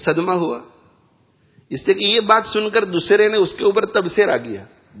پھر صدمہ ہوا، اس لیے کہ یہ بات سن کر دوسرے نے اس کے اوپر تبصرہ آ گیا.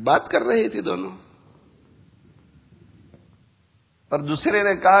 بات کر رہی تھی دونوں، اور دوسرے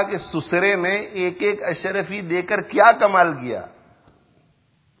نے کہا کہ سسرے نے ایک ایک اشرفی دے کر کیا کمال کیا.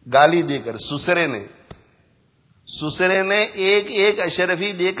 گالی دے کر سسرے نے ایک ایک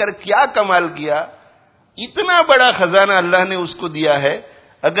اشرفی دے کر کیا کمال کیا. اتنا بڑا خزانہ اللہ نے اس کو دیا ہے،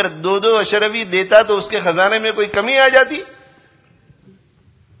 اگر دو دو اشرفی دیتا تو اس کے خزانے میں کوئی کمی آ جاتی.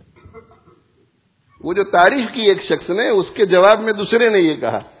 وہ جو تعریف کی ایک شخص نے، اس کے جواب میں دوسرے نے یہ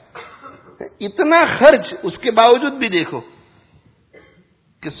کہا. اتنا خرچ، اس کے باوجود بھی دیکھو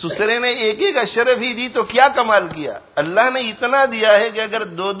کہ سسرے نے ایک ایک اشرفی دی تو کیا کمال کیا. اللہ نے اتنا دیا ہے کہ اگر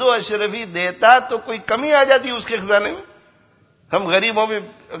دو دو اشرفی دیتا تو کوئی کمی آ جاتی اس کے خزانے میں. ہم غریبوں میں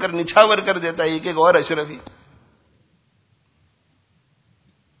اگر نچھاور کر دیتا ایک ایک اور اشرفی.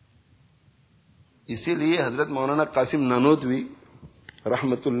 اسی لیے حضرت مولانا قاسم نانوتوی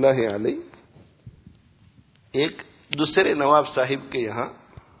رحمت اللہ علیہ ایک دوسرے نواب صاحب کے یہاں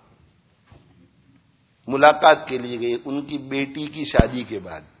ملاقات کے لیے گئے، ان کی بیٹی کی شادی کے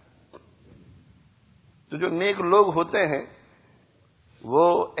بعد. تو جو نیک لوگ ہوتے ہیں وہ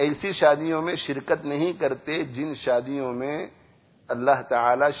ایسی شادیوں میں شرکت نہیں کرتے جن شادیوں میں اللہ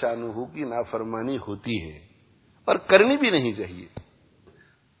تعالی شانہ کی نافرمانی ہوتی ہے، اور کرنی بھی نہیں چاہیے،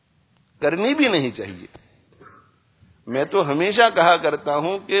 کرنی بھی نہیں چاہیے. میں تو ہمیشہ کہا کرتا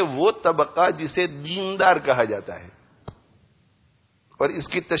ہوں کہ وہ طبقہ جسے دیندار کہا جاتا ہے، اور اس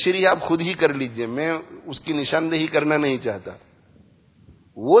کی تشریح آپ خود ہی کر لیجئے، میں اس کی نشاندہی کرنا نہیں چاہتا.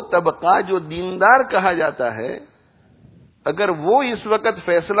 وہ طبقہ جو دیندار کہا جاتا ہے، اگر وہ اس وقت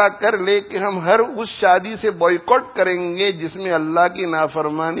فیصلہ کر لے کہ ہم ہر اس شادی سے بائیکاٹ کریں گے جس میں اللہ کی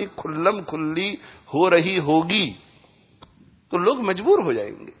نافرمانی کھلم کھلی ہو رہی ہوگی، تو لوگ مجبور ہو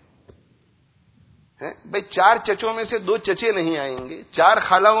جائیں گے. بھئی 4 چچوں میں سے 2 چچے نہیں آئیں گے، 4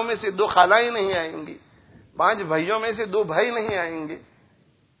 خالاؤں میں سے 2 خالائیں نہیں آئیں گی، 5 بھائیوں میں سے 2 بھائی نہیں آئیں گے.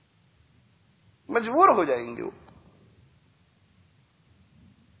 مجبور ہو جائیں گے. وہ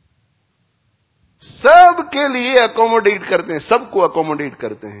سب کے لیے اکوموڈیٹ کرتے ہیں، سب کو اکوموڈیٹ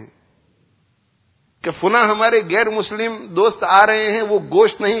کرتے ہیں. کہ فلاں ہمارے غیر مسلم دوست آ رہے ہیں، وہ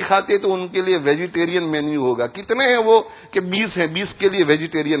گوشت نہیں کھاتے تو ان کے لیے ویجیٹیرین مینیو ہوگا. کتنے ہیں وہ کہ 20 ہیں، 20 کے لیے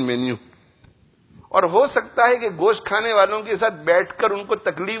ویجیٹیرین مینیو. اور ہو سکتا ہے کہ گوشت کھانے والوں کے ساتھ بیٹھ کر ان کو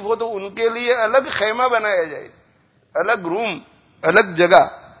تکلیف ہو تو ان کے لیے الگ خیمہ بنایا جائے، الگ روم، الگ جگہ،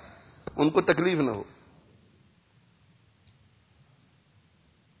 ان کو تکلیف نہ ہو.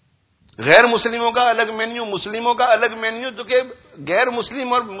 غیر مسلموں کا الگ مینیو، مسلموں کا الگ مینیو، تو کہ غیر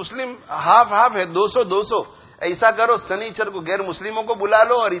مسلم اور مسلم ہاف ہاف ہے، 200 ایسا کرو سنیچر کو غیر مسلموں کو بلا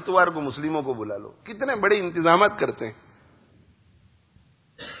لو اور اتوار کو مسلموں کو بلا لو. کتنے بڑے انتظامات کرتے ہیں.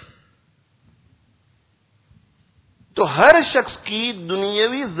 تو ہر شخص کی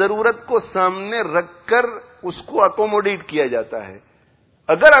دنیاوی ضرورت کو سامنے رکھ کر اس کو اکوموڈیٹ کیا جاتا ہے.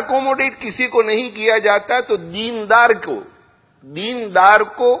 اگر اکوموڈیٹ کسی کو نہیں کیا جاتا تو دیندار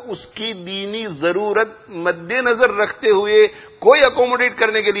کو اس کی دینی ضرورت مد نظر رکھتے ہوئے کوئی اکوموڈیٹ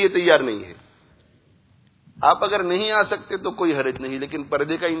کرنے کے لیے تیار نہیں ہے. آپ اگر نہیں آ سکتے تو کوئی حرج نہیں، لیکن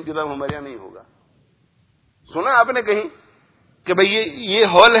پردے کا انتظام ہمارے یہاں نہیں ہوگا. سنا آپ نے کہیں کہ بھئی یہ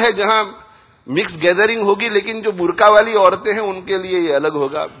ہال ہے جہاں مکس گیدرنگ ہوگی، لیکن جو برقع والی عورتیں ہیں ان کے لیے یہ الگ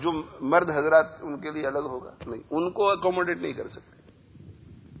ہوگا، جو مرد حضرات ان کے لیے الگ ہوگا. نہیں، ان کو اکوموڈیٹ نہیں کر سکتے.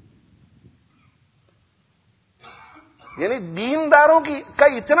 یعنی دینداروں کا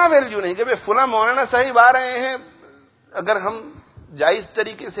اتنا ویلیو نہیں کہ فلاں مولانا صاحب آ رہے ہیں، اگر ہم جائز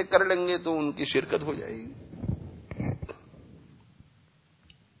طریقے سے کر لیں گے تو ان کی شرکت ہو جائے گی.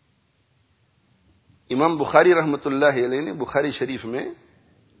 امام بخاری رحمت اللہ علیہ نے بخاری شریف میں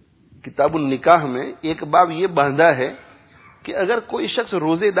کتاب النکاح میں ایک باب یہ باندھا ہے کہ اگر کوئی شخص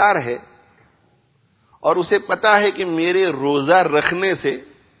روزے دار ہے اور اسے پتا ہے کہ میرے روزہ رکھنے سے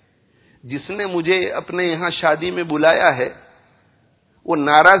جس نے مجھے اپنے یہاں شادی میں بلایا ہے وہ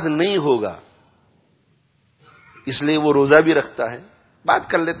ناراض نہیں ہوگا، اس لیے وہ روزہ بھی رکھتا ہے. بات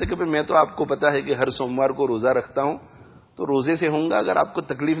کر لیتے کہ میں تو آپ کو پتا ہے کہ ہر سوموار کو روزہ رکھتا ہوں، تو روزے سے ہوں گا، اگر آپ کو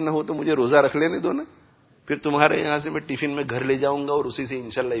تکلیف نہ ہو تو مجھے روزہ رکھ لینے دو نا، پھر تمہارے یہاں سے میں ٹفن میں گھر لے جاؤں گا اور اسی سے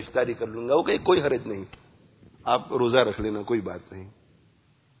انشاءاللہ افطاری کر لوں گا. وہ کہ کوئی حرج نہیں، آپ روزہ رکھ لینا، کوئی بات نہیں.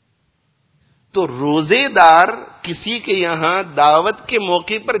 تو روزے دار کسی کے یہاں دعوت کے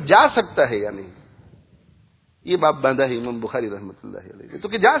موقع پر جا سکتا ہے یا نہیں؟ یہ باب باندھا ہے امام بخاری رحمۃ اللہ علیہ. تو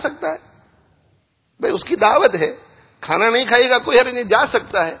کہ جا سکتا ہے، بھائی اس کی دعوت ہے، کھانا نہیں کھائے گا کوئی حرج نہیں، جا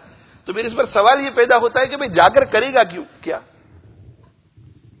سکتا ہے. تو پھر اس پر سوال یہ پیدا ہوتا ہے کہ بھئی جا کر کرے گا کیوں؟ کیا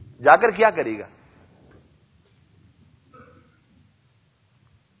جا کر کیا کرے گا؟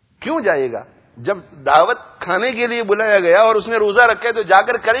 کیوں جائے گا؟ جب دعوت کھانے کے لیے بلایا گیا اور اس نے روزہ رکھا ہے تو جا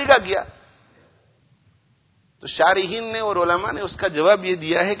کر کرے گا کیا؟ تو شارحین نے اور علماء نے اس کا جواب یہ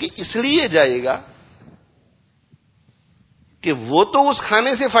دیا ہے کہ اس لیے جائے گا کہ وہ تو اس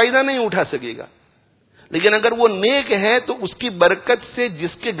کھانے سے فائدہ نہیں اٹھا سکے گا، لیکن اگر وہ نیک ہے تو اس کی برکت سے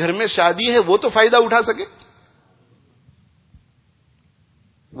جس کے گھر میں شادی ہے وہ تو فائدہ اٹھا سکے.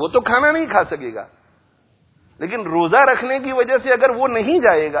 وہ تو کھانا نہیں کھا سکے گا، لیکن روزہ رکھنے کی وجہ سے اگر وہ نہیں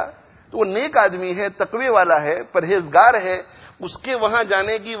جائے گا تو وہ نیک آدمی ہے، تقوی والا ہے، پرہیزگار ہے، اس کے وہاں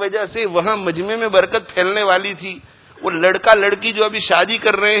جانے کی وجہ سے وہاں مجمع میں برکت پھیلنے والی تھی. وہ لڑکا لڑکی جو ابھی شادی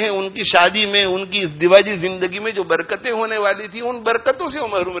کر رہے ہیں ان کی شادی میں، ان کی ازدواجی زندگی میں جو برکتیں ہونے والی تھی ان برکتوں سے وہ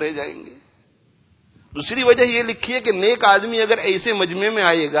محروم رہ جائیں گے. دوسری وجہ یہ لکھی ہے کہ نیک آدمی اگر ایسے مجمع میں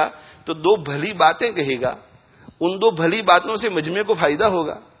آئے گا تو دو بھلی باتیں کہے گا، ان دو بھلی باتوں سے مجمع کو فائدہ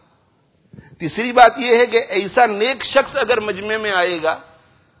ہوگا. تیسری بات یہ ہے کہ ایسا نیک شخص اگر مجمع میں آئے گا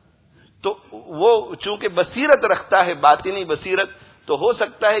تو وہ چونکہ بصیرت رکھتا ہے، باطنی بصیرت، تو ہو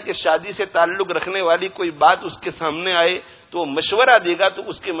سکتا ہے کہ شادی سے تعلق رکھنے والی کوئی بات اس کے سامنے آئے تو وہ مشورہ دے گا، تو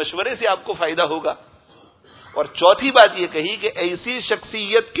اس کے مشورے سے آپ کو فائدہ ہوگا. اور چوتھی بات یہ کہی کہ ایسی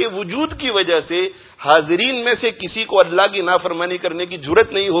شخصیت کے وجود کی وجہ سے حاضرین میں سے کسی کو اللہ کی نافرمانی کرنے کی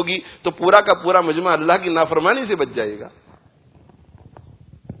جرت نہیں ہوگی، تو پورا کا پورا مجمع اللہ کی نافرمانی سے بچ جائے گا.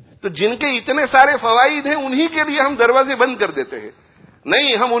 تو جن کے اتنے سارے فوائد ہیں انہی کے لیے ہم دروازے بند کر دیتے ہیں.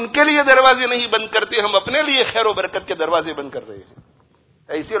 نہیں، ہم ان کے لیے دروازے نہیں بند کرتے، ہم اپنے لیے خیر و برکت کے دروازے بند کر رہے ہیں.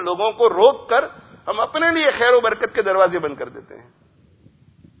 ایسے لوگوں کو روک کر ہم اپنے لیے خیر و برکت کے دروازے بند کر دیتے ہیں.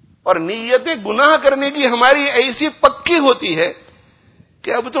 اور نیت گناہ کرنے کی ہماری ایسی پکی ہوتی ہے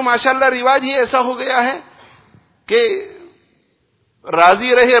کہ اب تو ماشاءاللہ رواج ہی ایسا ہو گیا ہے کہ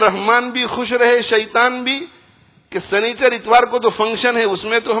راضی رہے رحمان بھی، خوش رہے شیطان بھی، کہ سنیچر اتوار کو تو فنکشن ہے، اس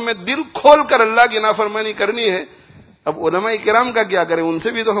میں تو ہمیں دل کھول کر اللہ کی نافرمانی کرنی ہے. اب علماء کرام کا کیا کریں؟ ان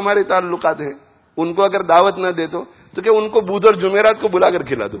سے بھی تو ہمارے تعلقات ہیں. ان کو اگر دعوت نہ دے تو کہ ان کو بدھ اور جمعرات کو بلا کر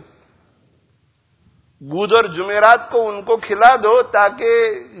کھلا دو. بدھ اور جمعرات کو ان کو کھلا دو تاکہ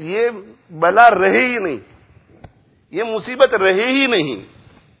یہ بلا رہے ہی نہیں، یہ مصیبت رہے ہی نہیں.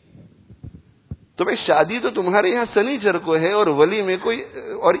 تو بھائی شادی تو تمہارے یہاں سنیچر کو ہے اور ولیمے کو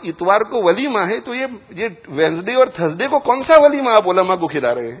اور اتوار کو ولیمہ ہے، تو یہ وینسڈے اور تھرسڈے کو کون سا ولیمہ آپ علماء کو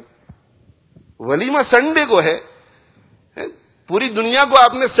کھلا رہے ہیں؟ ولیمہ سنڈے کو ہے. پوری دنیا کو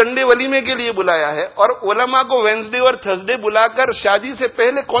آپ نے سنڈے ولیمے کے لیے بلایا ہے، اور علماء کو وینسڈے اور تھرسڈے بلا کر شادی سے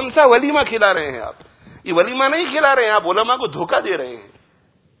پہلے کون سا ولیمہ کھلا رہے ہیں آپ؟ یہ ولیمہ نہیں کھلا رہے ہیں، آپ علماء کو دھوکہ دے رہے ہیں.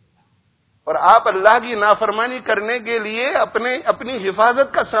 اور آپ اللہ کی نافرمانی کرنے کے لیے اپنی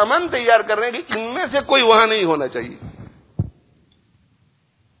حفاظت کا سامان تیار کر رہے ہیں کہ ان میں سے کوئی وہاں نہیں ہونا چاہیے.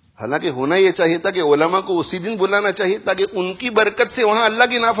 حالانکہ ہونا یہ چاہیے تھا کہ علماء کو اسی دن بلانا چاہیے تاکہ ان کی برکت سے وہاں اللہ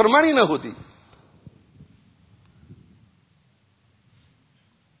کی نافرمانی نہ ہوتی.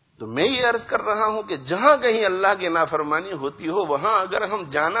 تو میں یہ عرض کر رہا ہوں کہ جہاں کہیں اللہ کی نافرمانی ہوتی ہو وہاں اگر ہم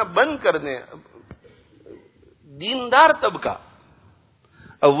جانا بند کر دیں، دیندار طبقہ،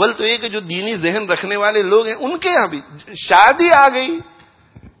 اول تو یہ کہ جو دینی ذہن رکھنے والے لوگ ہیں ان کے یہاں بھی شادی آ گئی،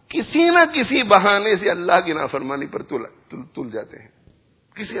 کسی نہ کسی بہانے سے اللہ کی نافرمانی پر تل جاتے ہیں.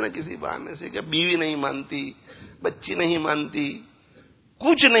 کسی نہ کسی بہانے سے، کہ بیوی نہیں مانتی، بچی نہیں مانتی،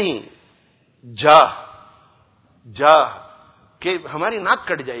 کچھ نہیں، جاہ کہ ہماری ناک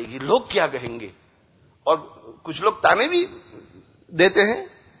کٹ جائے گی، لوگ کیا کہیں گے. اور کچھ لوگ تانے بھی دیتے ہیں،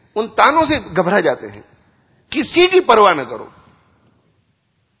 ان تانوں سے گھبرا جاتے ہیں. کسی کی پرواہ نہ کرو.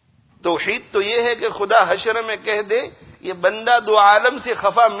 توحید تو یہ ہے کہ خدا حشر میں کہہ دے یہ بندہ دو عالم سے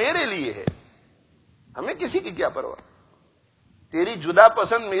خفا میرے لیے ہے، ہمیں کسی کی کیا پرواہ. تیری جدا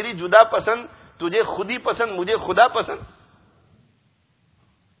پسند، میری جدا پسند، تجھے خودی پسند، مجھے خدا پسند،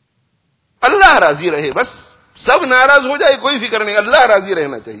 اللہ راضی رہے بس. سب ناراض ہو جائے کوئی فکر نہیں، اللہ راضی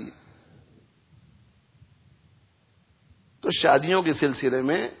رہنا چاہیے. تو شادیوں کے سلسلے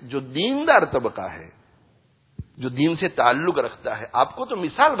میں جو دیندار طبقہ ہے، جو دین سے تعلق رکھتا ہے، آپ کو تو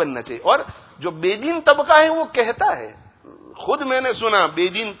مثال بننا چاہیے. اور جو بے دین طبقہ ہے وہ کہتا ہے، خود میں نے سنا بے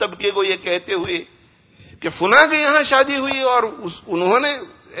دین طبقے کو یہ کہتے ہوئے کہ فلاں کے یہاں شادی ہوئی اور انہوں نے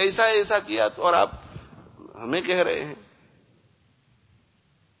ایسا کیا، تو اور آپ ہمیں کہہ رہے ہیں.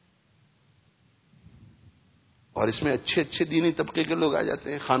 اور اس میں اچھے دینی طبقے کے لوگ آ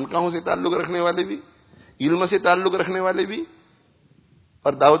جاتے ہیں، خانقاہوں سے تعلق رکھنے والے بھی، علم سے تعلق رکھنے والے بھی،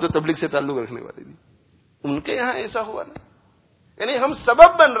 اور دعوت و تبلیغ سے تعلق رکھنے والے بھی. ان کے یہاں ایسا ہوا نا. یعنی ہم سبب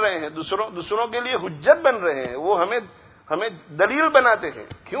بن رہے ہیں، دوسروں کے لیے حجت بن رہے ہیں، وہ ہمیں دلیل بناتے ہیں.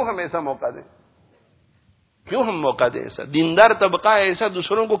 کیوں ہم ایسا موقع دیں؟ کیوں ہم موقع دیں ایسا؟ دیندار طبقہ ایسا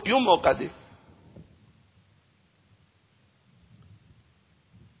دوسروں کو کیوں موقع دے؟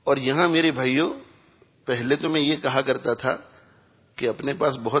 اور یہاں میرے بھائیوں، پہلے تو میں یہ کہا کرتا تھا کہ اپنے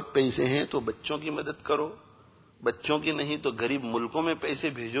پاس بہت پیسے ہیں تو بچوں کی مدد کرو، بچوں کی نہیں تو غریب ملکوں میں پیسے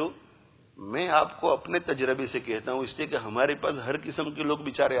بھیجو. میں آپ کو اپنے تجربے سے کہتا ہوں، اس لیے کہ ہمارے پاس ہر قسم کے لوگ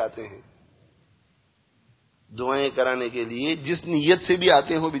بیچارے آتے ہیں دعائیں کرانے کے لیے، جس نیت سے بھی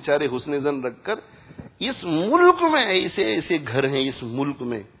آتے ہوں بیچارے حسن ظن رکھ کر. اس ملک میں ایسے گھر ہیں، اس ملک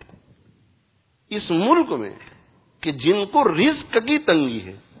میں کہ جن کو رزق کی تنگی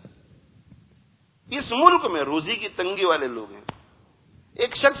ہے، اس ملک میں روزی کی تنگی والے لوگ ہیں.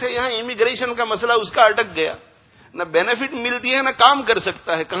 ایک شخص ہے یہاں، امیگریشن کا مسئلہ اس کا اٹک گیا، نہ بینیفٹ ملتی ہے نہ کام کر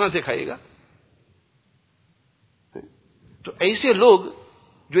سکتا ہے، کہاں سے کھائے گا؟ تو ایسے لوگ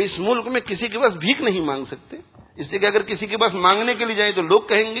جو اس ملک میں کسی کے پاس بھیک نہیں مانگ سکتے، اس سے کہ اگر کسی کے پاس مانگنے کے لیے جائیں تو لوگ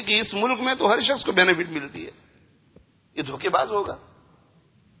کہیں گے کہ اس ملک میں تو ہر شخص کو بینیفٹ ملتی ہے، یہ دھوکے باز ہوگا.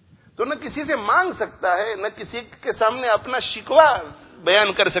 تو نہ کسی سے مانگ سکتا ہے، نہ کسی کے سامنے اپنا شکوہ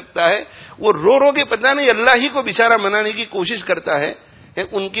بیان کر سکتا ہے. وہ رو کے پتہ نہیں اللہ ہی کو بیچارہ منانے کی کوشش کرتا ہے.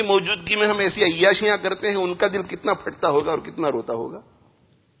 ان کی موجودگی میں ہم ایسی عیاشیاں کرتے ہیں، ان کا دل کتنا پھٹتا ہوگا اور کتنا روتا ہوگا.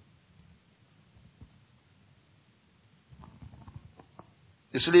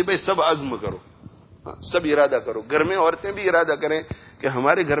 اس لیے بھائی سب عزم کرو، سب ارادہ کرو. گھر میں عورتیں بھی ارادہ کریں کہ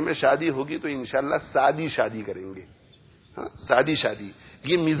ہمارے گھر میں شادی ہوگی تو انشاءاللہ سادی شادی کریں گے. سادی شادی.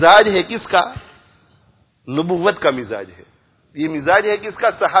 یہ مزاج ہے کس کا؟ نبوت کا مزاج ہے. یہ مزاج ہے کس کا؟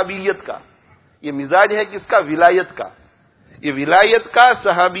 صحابیت کا. یہ مزاج ہے کس کا؟ ولایت کا. یہ ولایت کا،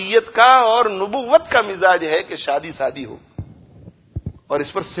 صحابیت کا اور نبوت کا مزاج ہے کہ شادی ہو. اور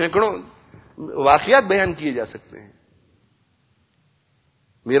اس پر سینکڑوں واقعات بیان کیے جا سکتے ہیں.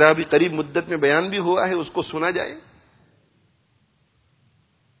 میرا ابھی قریب مدت میں بیان بھی ہوا ہے، اس کو سنا جائے.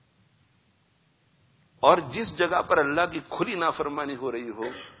 اور جس جگہ پر اللہ کی کھلی نافرمانی ہو رہی ہو،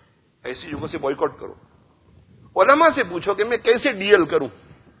 ایسی جگہوں سے بائیکاٹ کرو. علماء سے پوچھو کہ میں کیسے ڈیل کروں.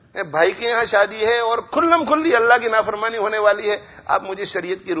 بھائی کے یہاں شادی ہے اور کھلم کھلی اللہ کی نافرمانی ہونے والی ہے، آپ مجھے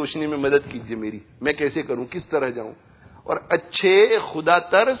شریعت کی روشنی میں مدد کیجیے میری، میں کیسے کروں، کس طرح جاؤں. اور اچھے خدا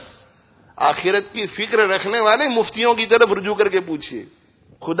ترس آخرت کی فکر رکھنے والے مفتیوں کی طرف رجوع کر کے پوچھیے،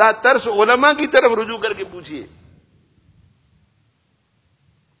 خدا ترس علماء کی طرف رجوع کر کے پوچھیے.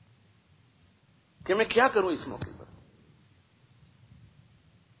 کہ میں کیا کروں اس موقع پر.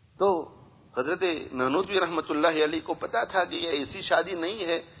 تو حضرت نانوتوی رحمت اللہ علیہ کو پتا تھا کہ یہ ایسی شادی نہیں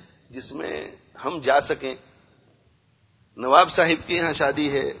ہے جس میں ہم جا سکیں. نواب صاحب کے یہاں شادی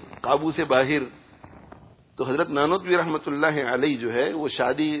ہے قابو سے باہر. تو حضرت نانوتوی رحمت اللہ علیہ جو ہے وہ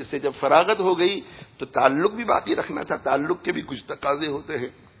شادی سے جب فراغت ہو گئی تو تعلق بھی باقی رکھنا تھا. تعلق کے بھی کچھ تقاضے ہوتے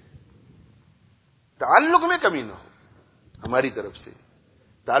ہیں. تعلق میں کمی نہ ہو ہماری طرف سے,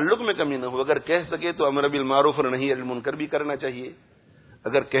 تعلق میں کمی نہ ہو. اگر کہہ سکے تو امر بالمعروف اور نہی عن المنکر بھی کرنا چاہیے.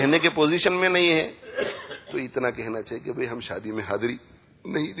 اگر کہنے کے پوزیشن میں نہیں ہے تو اتنا کہنا چاہیے کہ بھئی ہم شادی میں حاضری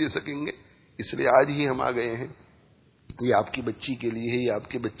نہیں دے سکیں گے, اس لیے آج ہی ہم آ گئے ہیں. یہ آپ کی بچی کے لیے ہے, یہ آپ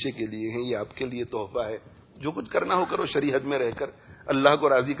کے بچے کے لیے ہے, یہ آپ کے لیے تحفہ ہے. جو کچھ کرنا ہو کرو, شریعت میں رہ کر اللہ کو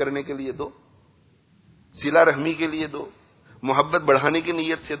راضی کرنے کے لیے دو, صلہ رحمی کے لیے دو, محبت بڑھانے کی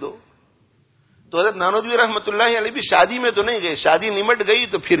نیت سے دو. تو حضرت نانوتوی رحمۃ اللہ علیہ بھی شادی میں تو نہیں گئے, شادی نمٹ گئی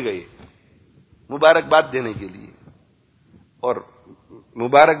تو پھر گئے مبارکباد دینے کے لیے. اور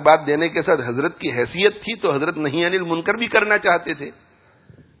مبارکباد دینے کے ساتھ حضرت کی حیثیت تھی تو حضرت نہی عن المنکر بھی کرنا چاہتے تھے.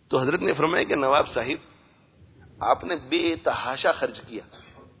 تو حضرت نے فرمایا کہ نواب صاحب آپ نے بے تحاشا خرچ کیا,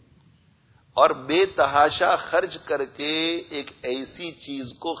 اور بے تحاشا خرچ کر کے ایک ایسی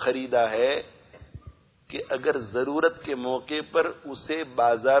چیز کو خریدا ہے کہ اگر ضرورت کے موقع پر اسے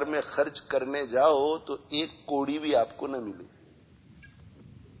بازار میں خرچ کرنے جاؤ تو ایک کوڑی بھی آپ کو نہ ملے.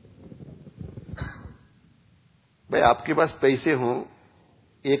 بھائی آپ کے پاس پیسے ہوں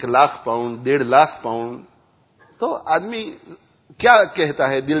 1,00,000 پاؤنڈ 1.5 پاؤنڈ تو آدمی کیا کہتا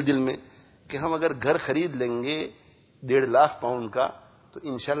ہے دل میں کہ ہم اگر گھر خرید لیں گے 1.5 پاؤنڈ کا تو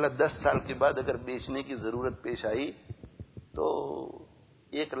انشاءاللہ 10 سال کے بعد اگر بیچنے کی ضرورت پیش آئی تو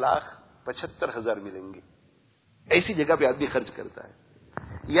 1,75,000 ملیں گے. ایسی جگہ پہ آدمی خرچ کرتا ہے.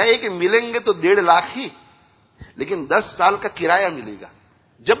 یا یہ کہ ملیں گے تو 1.5 ہی, لیکن 10 سال کا کرایہ ملے گا.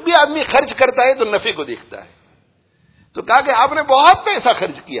 جب بھی آدمی خرچ کرتا ہے تو نفع کو دیکھتا ہے. تو کہا کہ آپ نے بہت پیسہ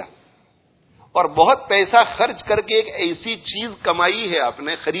خرچ کیا, اور بہت پیسہ خرچ کر کے ایک ایسی چیز کمائی ہے, آپ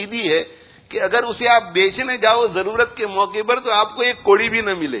نے خریدی ہے کہ اگر اسے آپ بیچنے جاؤ ضرورت کے موقع پر تو آپ کو ایک کوڑی بھی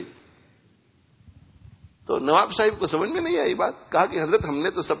نہ ملے. تو نواب صاحب کو سمجھ میں نہیں آئی بات. کہا کہ حضرت ہم نے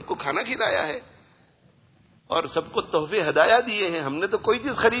تو سب کو کھانا کھلایا ہے اور سب کو تحفے ہدایہ دیے ہیں, ہم نے تو کوئی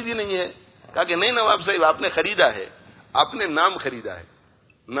چیز خریدی نہیں ہے. کہا کہ نہیں نواب صاحب آپ نے خریدا ہے, آپ نے نام خریدا ہے.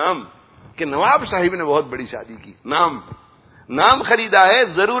 نام کہ نواب صاحب نے بہت بڑی شادی کی, نام خریدا ہے.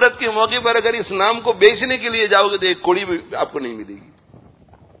 ضرورت کے موقع پر اگر اس نام کو بیچنے کے لیے جاؤ گے تو ایک کوڑی بھی آپ کو نہیں ملے گی.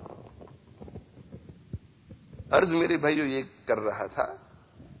 عرض میرے بھائیو یہ کر رہا تھا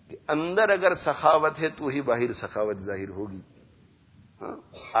کہ اندر اگر سخاوت ہے تو ہی باہر سخاوت ظاہر ہوگی.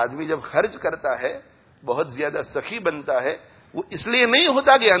 آدمی جب خرچ کرتا ہے بہت زیادہ سخی بنتا ہے, وہ اس لیے نہیں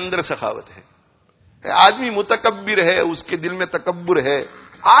ہوتا کہ اندر سخاوت ہے. آدمی متکبر ہے, اس کے دل میں تکبر ہے,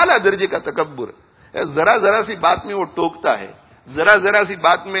 اعلیٰ درجے کا تکبر. ذرا سی بات میں وہ ٹوکتا ہے, ذرا سی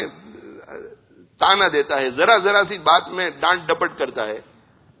بات میں تانا دیتا ہے, ذرا سی بات میں ڈانٹ ڈپٹ کرتا ہے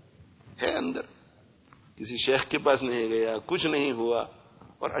اندر. کسی شیخ کے پاس نہیں گیا, کچھ نہیں ہوا,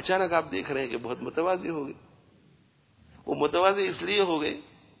 اور اچانک آپ دیکھ رہے ہیں کہ بہت متواضع ہو گئے. وہ متواضع اس لیے ہو گئے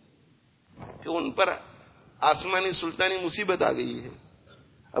کہ ان پر آسمانی سلطانی مصیبت آ گئی ہے.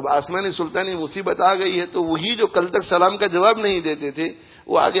 اب آسمانی سلطانی مصیبت آ گئی ہے تو وہی جو کل تک سلام کا جواب نہیں دیتے تھے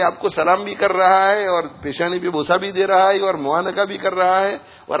وہ آگے آپ کو سلام بھی کر رہا ہے, اور پیشانی پہ بوسہ بھی دے رہا ہے, اور معانقہ بھی کر رہا ہے,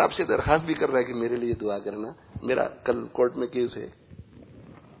 اور آپ سے درخواست بھی کر رہا ہے کہ میرے لیے دعا کرنا, میرا کل کورٹ میں کیس ہے.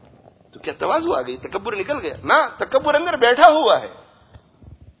 تو کیا تواضع آ گئی, تکبر نکل گیا؟ نہ, تکبر اندر بیٹھا ہوا ہے.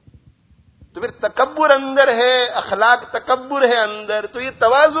 تو پھر تکبر اندر ہے, اخلاق تکبر ہے اندر, تو یہ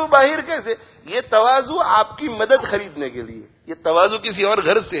تواضع باہر کیسے؟ یہ تواضع آپ کی مدد خریدنے کے لیے, یہ تواضع کسی اور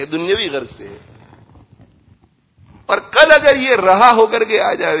غرض سے ہے, دنیاوی غرض سے ہے. اور کل اگر یہ رہا ہو کر کے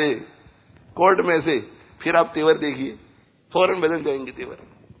آ جاوے کورٹ میں سے, پھر آپ تیور دیکھیے, فوراً بدل جائیں گے تیور,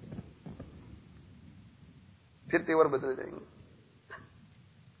 پھر تیور بدل جائیں گے.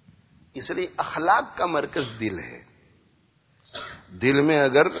 اس لیے اخلاق کا مرکز دل ہے. دل میں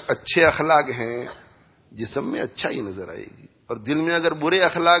اگر اچھے اخلاق ہیں جسم میں اچھائی نظر آئے گی, اور دل میں اگر برے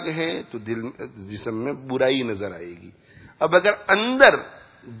اخلاق ہیں تو جسم میں برائی نظر آئے گی. اب اگر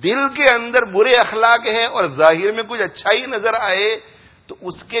دل کے اندر برے اخلاق ہیں اور ظاہر میں کچھ اچھائی نظر آئے تو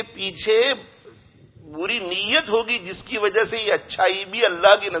اس کے پیچھے بری نیت ہوگی جس کی وجہ سے یہ اچھائی بھی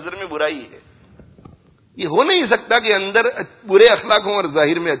اللہ کی نظر میں برائی ہے. یہ ہو نہیں سکتا کہ اندر برے اخلاق ہوں اور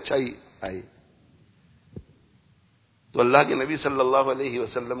ظاہر میں اچھائی آئے. تو اللہ کے نبی صلی اللہ علیہ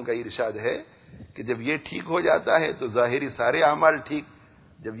وسلم کا ارشاد ہے کہ جب یہ ٹھیک ہو جاتا ہے تو ظاہری سارے اعمال ٹھیک,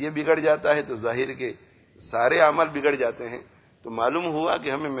 جب یہ بگڑ جاتا ہے تو ظاہر کے سارے اعمال بگڑ جاتے ہیں. تو معلوم ہوا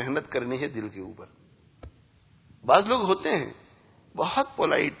کہ ہمیں محنت کرنی ہے دل کے اوپر. بعض لوگ ہوتے ہیں بہت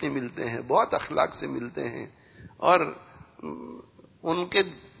پولائٹلی ملتے ہیں، بہت اخلاق سے ملتے ہیں، اور ان کے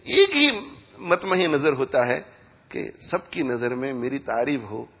ایک ہی مطمع نظر ہوتا ہے کہ سب کی نظر میں میری تعریف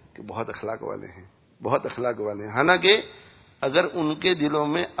ہو کہ بہت اخلاق والے ہیں، بہت اخلاق والے ہیں، حالانکہ اگر ان کے دلوں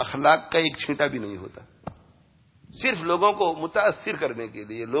میں اخلاق کا ایک چھینٹا بھی نہیں ہوتا، صرف لوگوں کو متاثر کرنے کے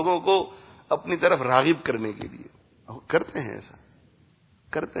لیے، لوگوں کو اپنی طرف راغب کرنے کے لیے کرتے ہیں ایسا،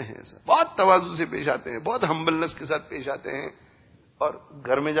 کرتے ہیں ایسا، بہت تواضع سے پیش آتے ہیں، بہت ہمبلنس کے ساتھ پیش آتے ہیں، اور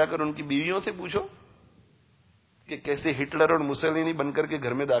گھر میں جا کر ان کی بیویوں سے پوچھو کہ کیسے ہٹلر اور مسولینی بن کر کے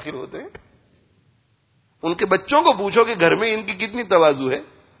گھر میں داخل ہوتے ہیں، ان کے بچوں کو پوچھو کہ گھر میں ان کی کتنی تواضع ہے،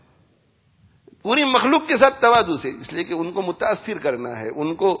 پوری مخلوق کے ساتھ تواضع سے، اس لیے کہ ان کو متاثر کرنا ہے،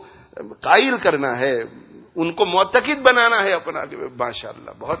 ان کو قائل کرنا ہے، ان کو معتقد بنانا ہے اپنا، کہ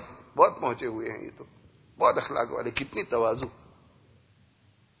ماشاءاللہ بہت بہت پہنچے ہوئے ہیں، یہ تو بہت اخلاق والے، کتنی تواضع.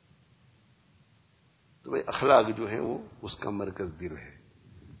 تو بھائی اخلاق جو ہے وہ اس کا مرکز دل ہے،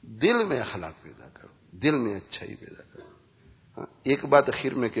 دل میں اخلاق پیدا کرو، دل میں اچھائی پیدا کرو. ہاں، ایک بات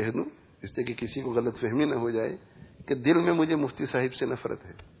اخیر میں کہہ دوں، اس لیے کہ کسی کو غلط فہمی نہ ہو جائے، کہ دل میں مجھے مفتی صاحب سے نفرت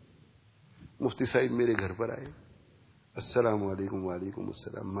ہے. مفتی صاحب میرے گھر پر آئے، السلام علیکم. وعلیکم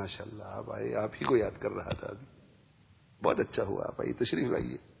السلام. ماشاء اللہ آپ آئے، آپ ہی کو یاد کر رہا تھا ابھی، بہت اچھا ہوا آپ آئیے، تشریف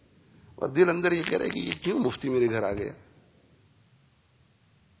لائیے. اور دل اندر یہ کہہ رہا ہے کہ یہ کیوں مفتی میرے گھر آ گیا،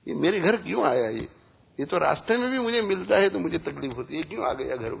 یہ میرے گھر کیوں آیا، یہ تو راستے میں بھی مجھے ملتا ہے تو مجھے تکلیف ہوتی ہے، کیوں آ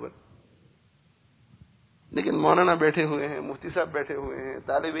گیا گھر پر. لیکن مولانا بیٹھے ہوئے ہیں، مفتی صاحب بیٹھے ہوئے ہیں،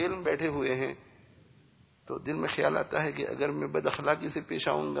 طالب علم بیٹھے ہوئے ہیں، تو دل میں خیال آتا ہے کہ اگر میں بد اخلاقی سے پیش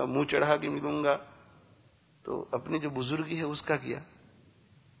آؤں گا، منہ چڑھا کے ملوں گا، تو اپنی جو بزرگی ہے اس کا کیا،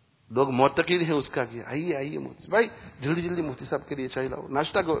 لوگ معتقد ہیں اس کا کیا. آئیے آئیے مفتی بھائی، جلدی جلدی مفتی صاحب کے لیے چائے لاؤ،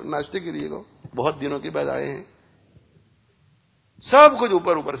 ناشتے کے لیے لاؤ، بہت دنوں کے بعد آئے ہیں. سب کچھ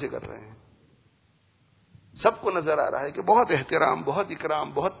اوپر اوپر سے کر رہے ہیں، سب کو نظر آ رہا ہے کہ بہت احترام، بہت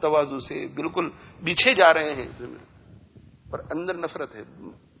اکرام، بہت تواضع سے بالکل بچھے جا رہے ہیں، پر اندر نفرت ہے.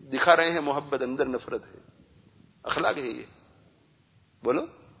 دکھا رہے ہیں محبت، اندر نفرت ہے. اخلاق ہے یہ؟ بولو.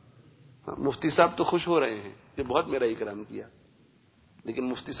 مفتی صاحب تو خوش ہو رہے ہیں کہ بہت میرا اکرام کیا، لیکن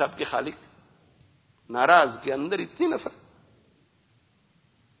مفتی صاحب کے خالق ناراض، کہ اندر اتنی نفرت،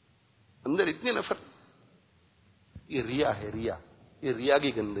 اندر اتنی نفرت. یہ ریا ہے، ریا، یہ ریا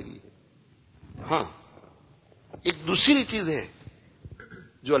کی گندگی ہے. ہاں، ایک دوسری چیز ہے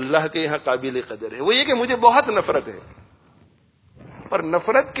جو اللہ کے یہاں قابل قدر ہے، وہ یہ کہ مجھے بہت نفرت ہے، پر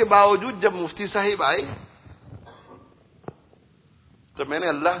نفرت کے باوجود جب مفتی صاحب آئے تو میں نے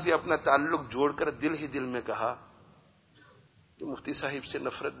اللہ سے اپنا تعلق جوڑ کر دل ہی دل میں کہا کہ مفتی صاحب سے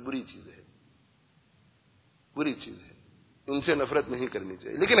نفرت بری چیز ہے، بری چیز ہے، ان سے نفرت نہیں کرنی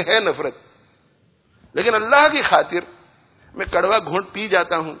چاہیے، لیکن ہے نفرت. لیکن اللہ کی خاطر میں کڑوا گھونٹ پی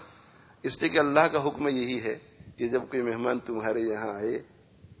جاتا ہوں، اس لیے کہ اللہ کا حکم یہی ہے کہ جب کوئی مہمان تمہارے یہاں آئے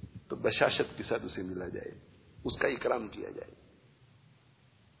تو بشاشت کے ساتھ اسے ملا جائے، اس کا اکرام کیا جائے.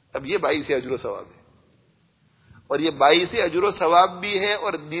 اب یہ باعث اجر و ثواب ہے، اور یہ باعث اجر و ثواب بھی ہے،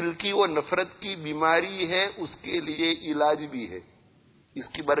 اور دل کی وہ نفرت کی بیماری ہے اس کے لیے علاج بھی ہے. اس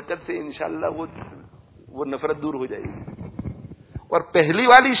کی برکت سے انشاءاللہ وہ نفرت دور ہو جائے گی. اور پہلی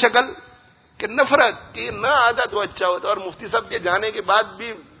والی شکل کہ نفرت کہ نہ آتا تو اچھا ہوتا، اور مفتی صاحب کے جانے کے بعد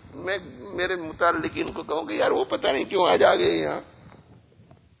بھی میں میرے متعلقین کو کہوں کہ یار وہ پتہ نہیں کیوں آج آ گئے یہاں،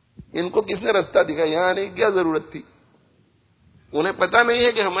 ان کو کس نے رستہ دکھا، یہاں آنے کی کیا ضرورت تھی، انہیں پتہ نہیں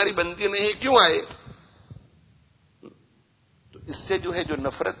ہے کہ ہماری بنتی نہیں ہے، کیوں آئے. تو اس سے جو ہے جو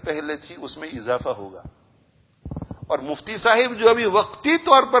نفرت پہلے تھی اس میں اضافہ ہوگا. اور مفتی صاحب جو ابھی وقتی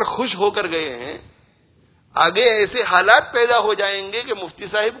طور پر خوش ہو کر گئے ہیں، آگے ایسے حالات پیدا ہو جائیں گے کہ مفتی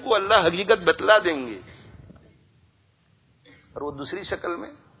صاحب کو اللہ حقیقت بتلا دیں گے، اور وہ دوسری شکل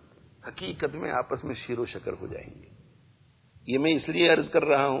میں حقیقت میں آپس میں شیر و شکر ہو جائیں گے. یہ میں اس لیے عرض کر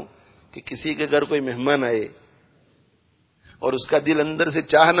رہا ہوں کہ کسی کے گھر کوئی مہمان آئے اور اس کا دل اندر سے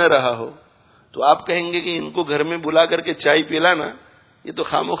چاہ نہ رہا ہو تو آپ کہیں گے کہ ان کو گھر میں بلا کر کے چائے پلانا یہ تو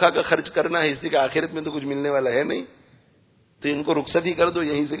خاموخواہ کا خرچ کرنا ہے، اس لیے کہ آخرت میں تو کچھ ملنے والا ہے نہیں، تو ان کو رخصت ہی کر دو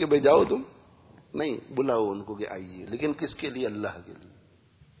یہیں سے کہ بھائی جاؤ تم. نہیں، بلاؤ ان کو کہ آئیے، لیکن کس کے لیے؟ اللہ کے لیے،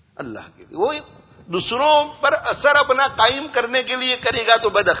 اللہ کے لیے. وہ دوسروں پر اثر اپنا قائم کرنے کے لیے کرے گا تو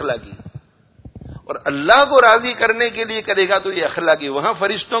بد اخلاقی، اور اللہ کو راضی کرنے کے لیے کرے گا تو یہ اخلاقی. وہاں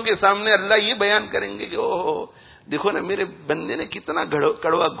فرشتوں کے سامنے اللہ یہ بیان کریں گے کہ اوہ دیکھو نا میرے بندے نے کتنا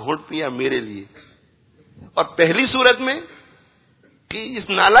کڑوا گھونٹ پیا میرے لیے. اور پہلی صورت میں کہ اس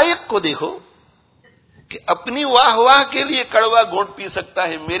نالائق کو دیکھو کہ اپنی واہ واہ کے لیے کڑوا گھونٹ پی سکتا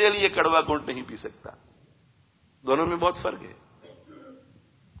ہے، میرے لیے کڑوا گھونٹ نہیں پی سکتا. دونوں میں بہت فرق ہے.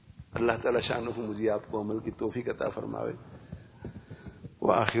 اللہ تعالی شانہ مجھے آپ کو عمل کی توفیق عطا فرماوے.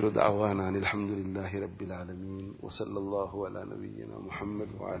 وآخر دعوانا ان الحمد لله رب العالمين وصلى الله على نبينا محمد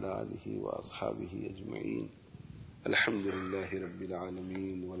وعلى آله وأصحابه أجمعين. الحمد لله رب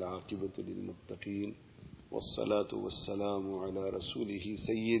العالمين والعاقبة للمتقين والصلاة والسلام على رسوله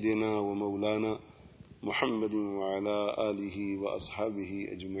سيدنا ومولانا محمد وعلى آله وأصحابه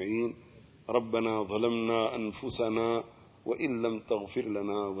أجمعين. ربنا ظلمنا أنفسنا وإن لم تغفر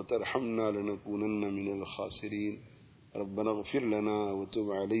لنا وترحمنا لنكونن من الخاسرين. ربنا اغفر لنا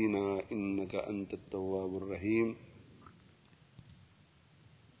وتب علينا إنك أنت التواب الرحيم.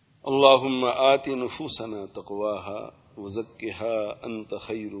 اللهم آت نفوسنا تقواها وزكها أنت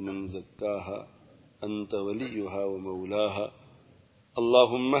خير من زكاها أنت وليها ومولاها.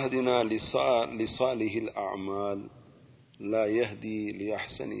 اللهم اهدنا لصالح الأعمال لا يهدي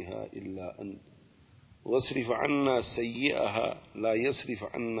لأحسنها إلا أنت، واصرف عنا سيئها لا يصرف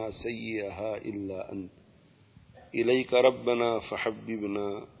عنا سيئها إلا أنت. إليك ربنا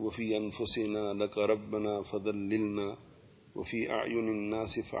فحببنا وفي أنفسنا لك ربنا فضللنا وفي أعين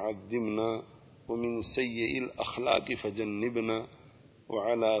الناس فعظمنا ومن سيئ الأخلاق فجنبنا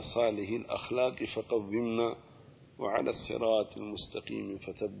وعلى صالح الأخلاق فقومنا وعلى الصراط المستقيم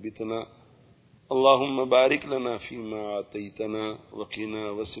فثبتنا. اللهم بارك لنا فيما أعطيتنا وقنا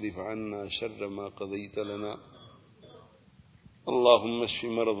واصرف عنا شر ما قضيت لنا. اللهم اشف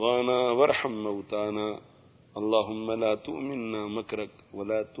مرضانا وارحم موتانا. اللهم لا تؤمنا مكرك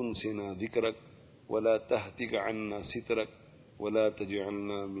ولا تنسنا ذكرك ولا تهتك عنا سترك ولا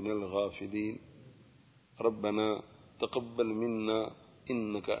تجعلنا من الغافلين. ربنا تقبل منا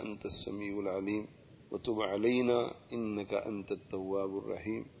إنك أنت السميع العليم وتب علينا إنك أنت التواب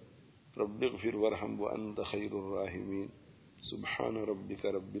الرحيم. رب اغفر وارحم وأنت خير الراحمين. سبحان ربك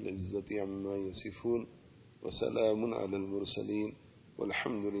رب العزة عما يصفون وسلام على المرسلين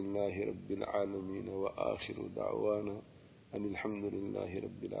والحمد لله رب العالمين. وآخر دعوانا أن الحمد لله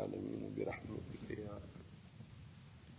رب العالمين برحمتك يا